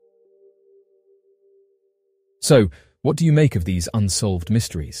 So, what do you make of these unsolved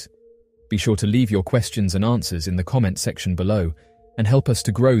mysteries? Be sure to leave your questions and answers in the comment section below and help us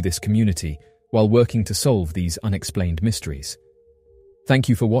to grow this community while working to solve these unexplained mysteries. Thank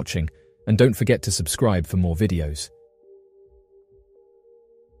you for watching, and don't forget to subscribe for more videos.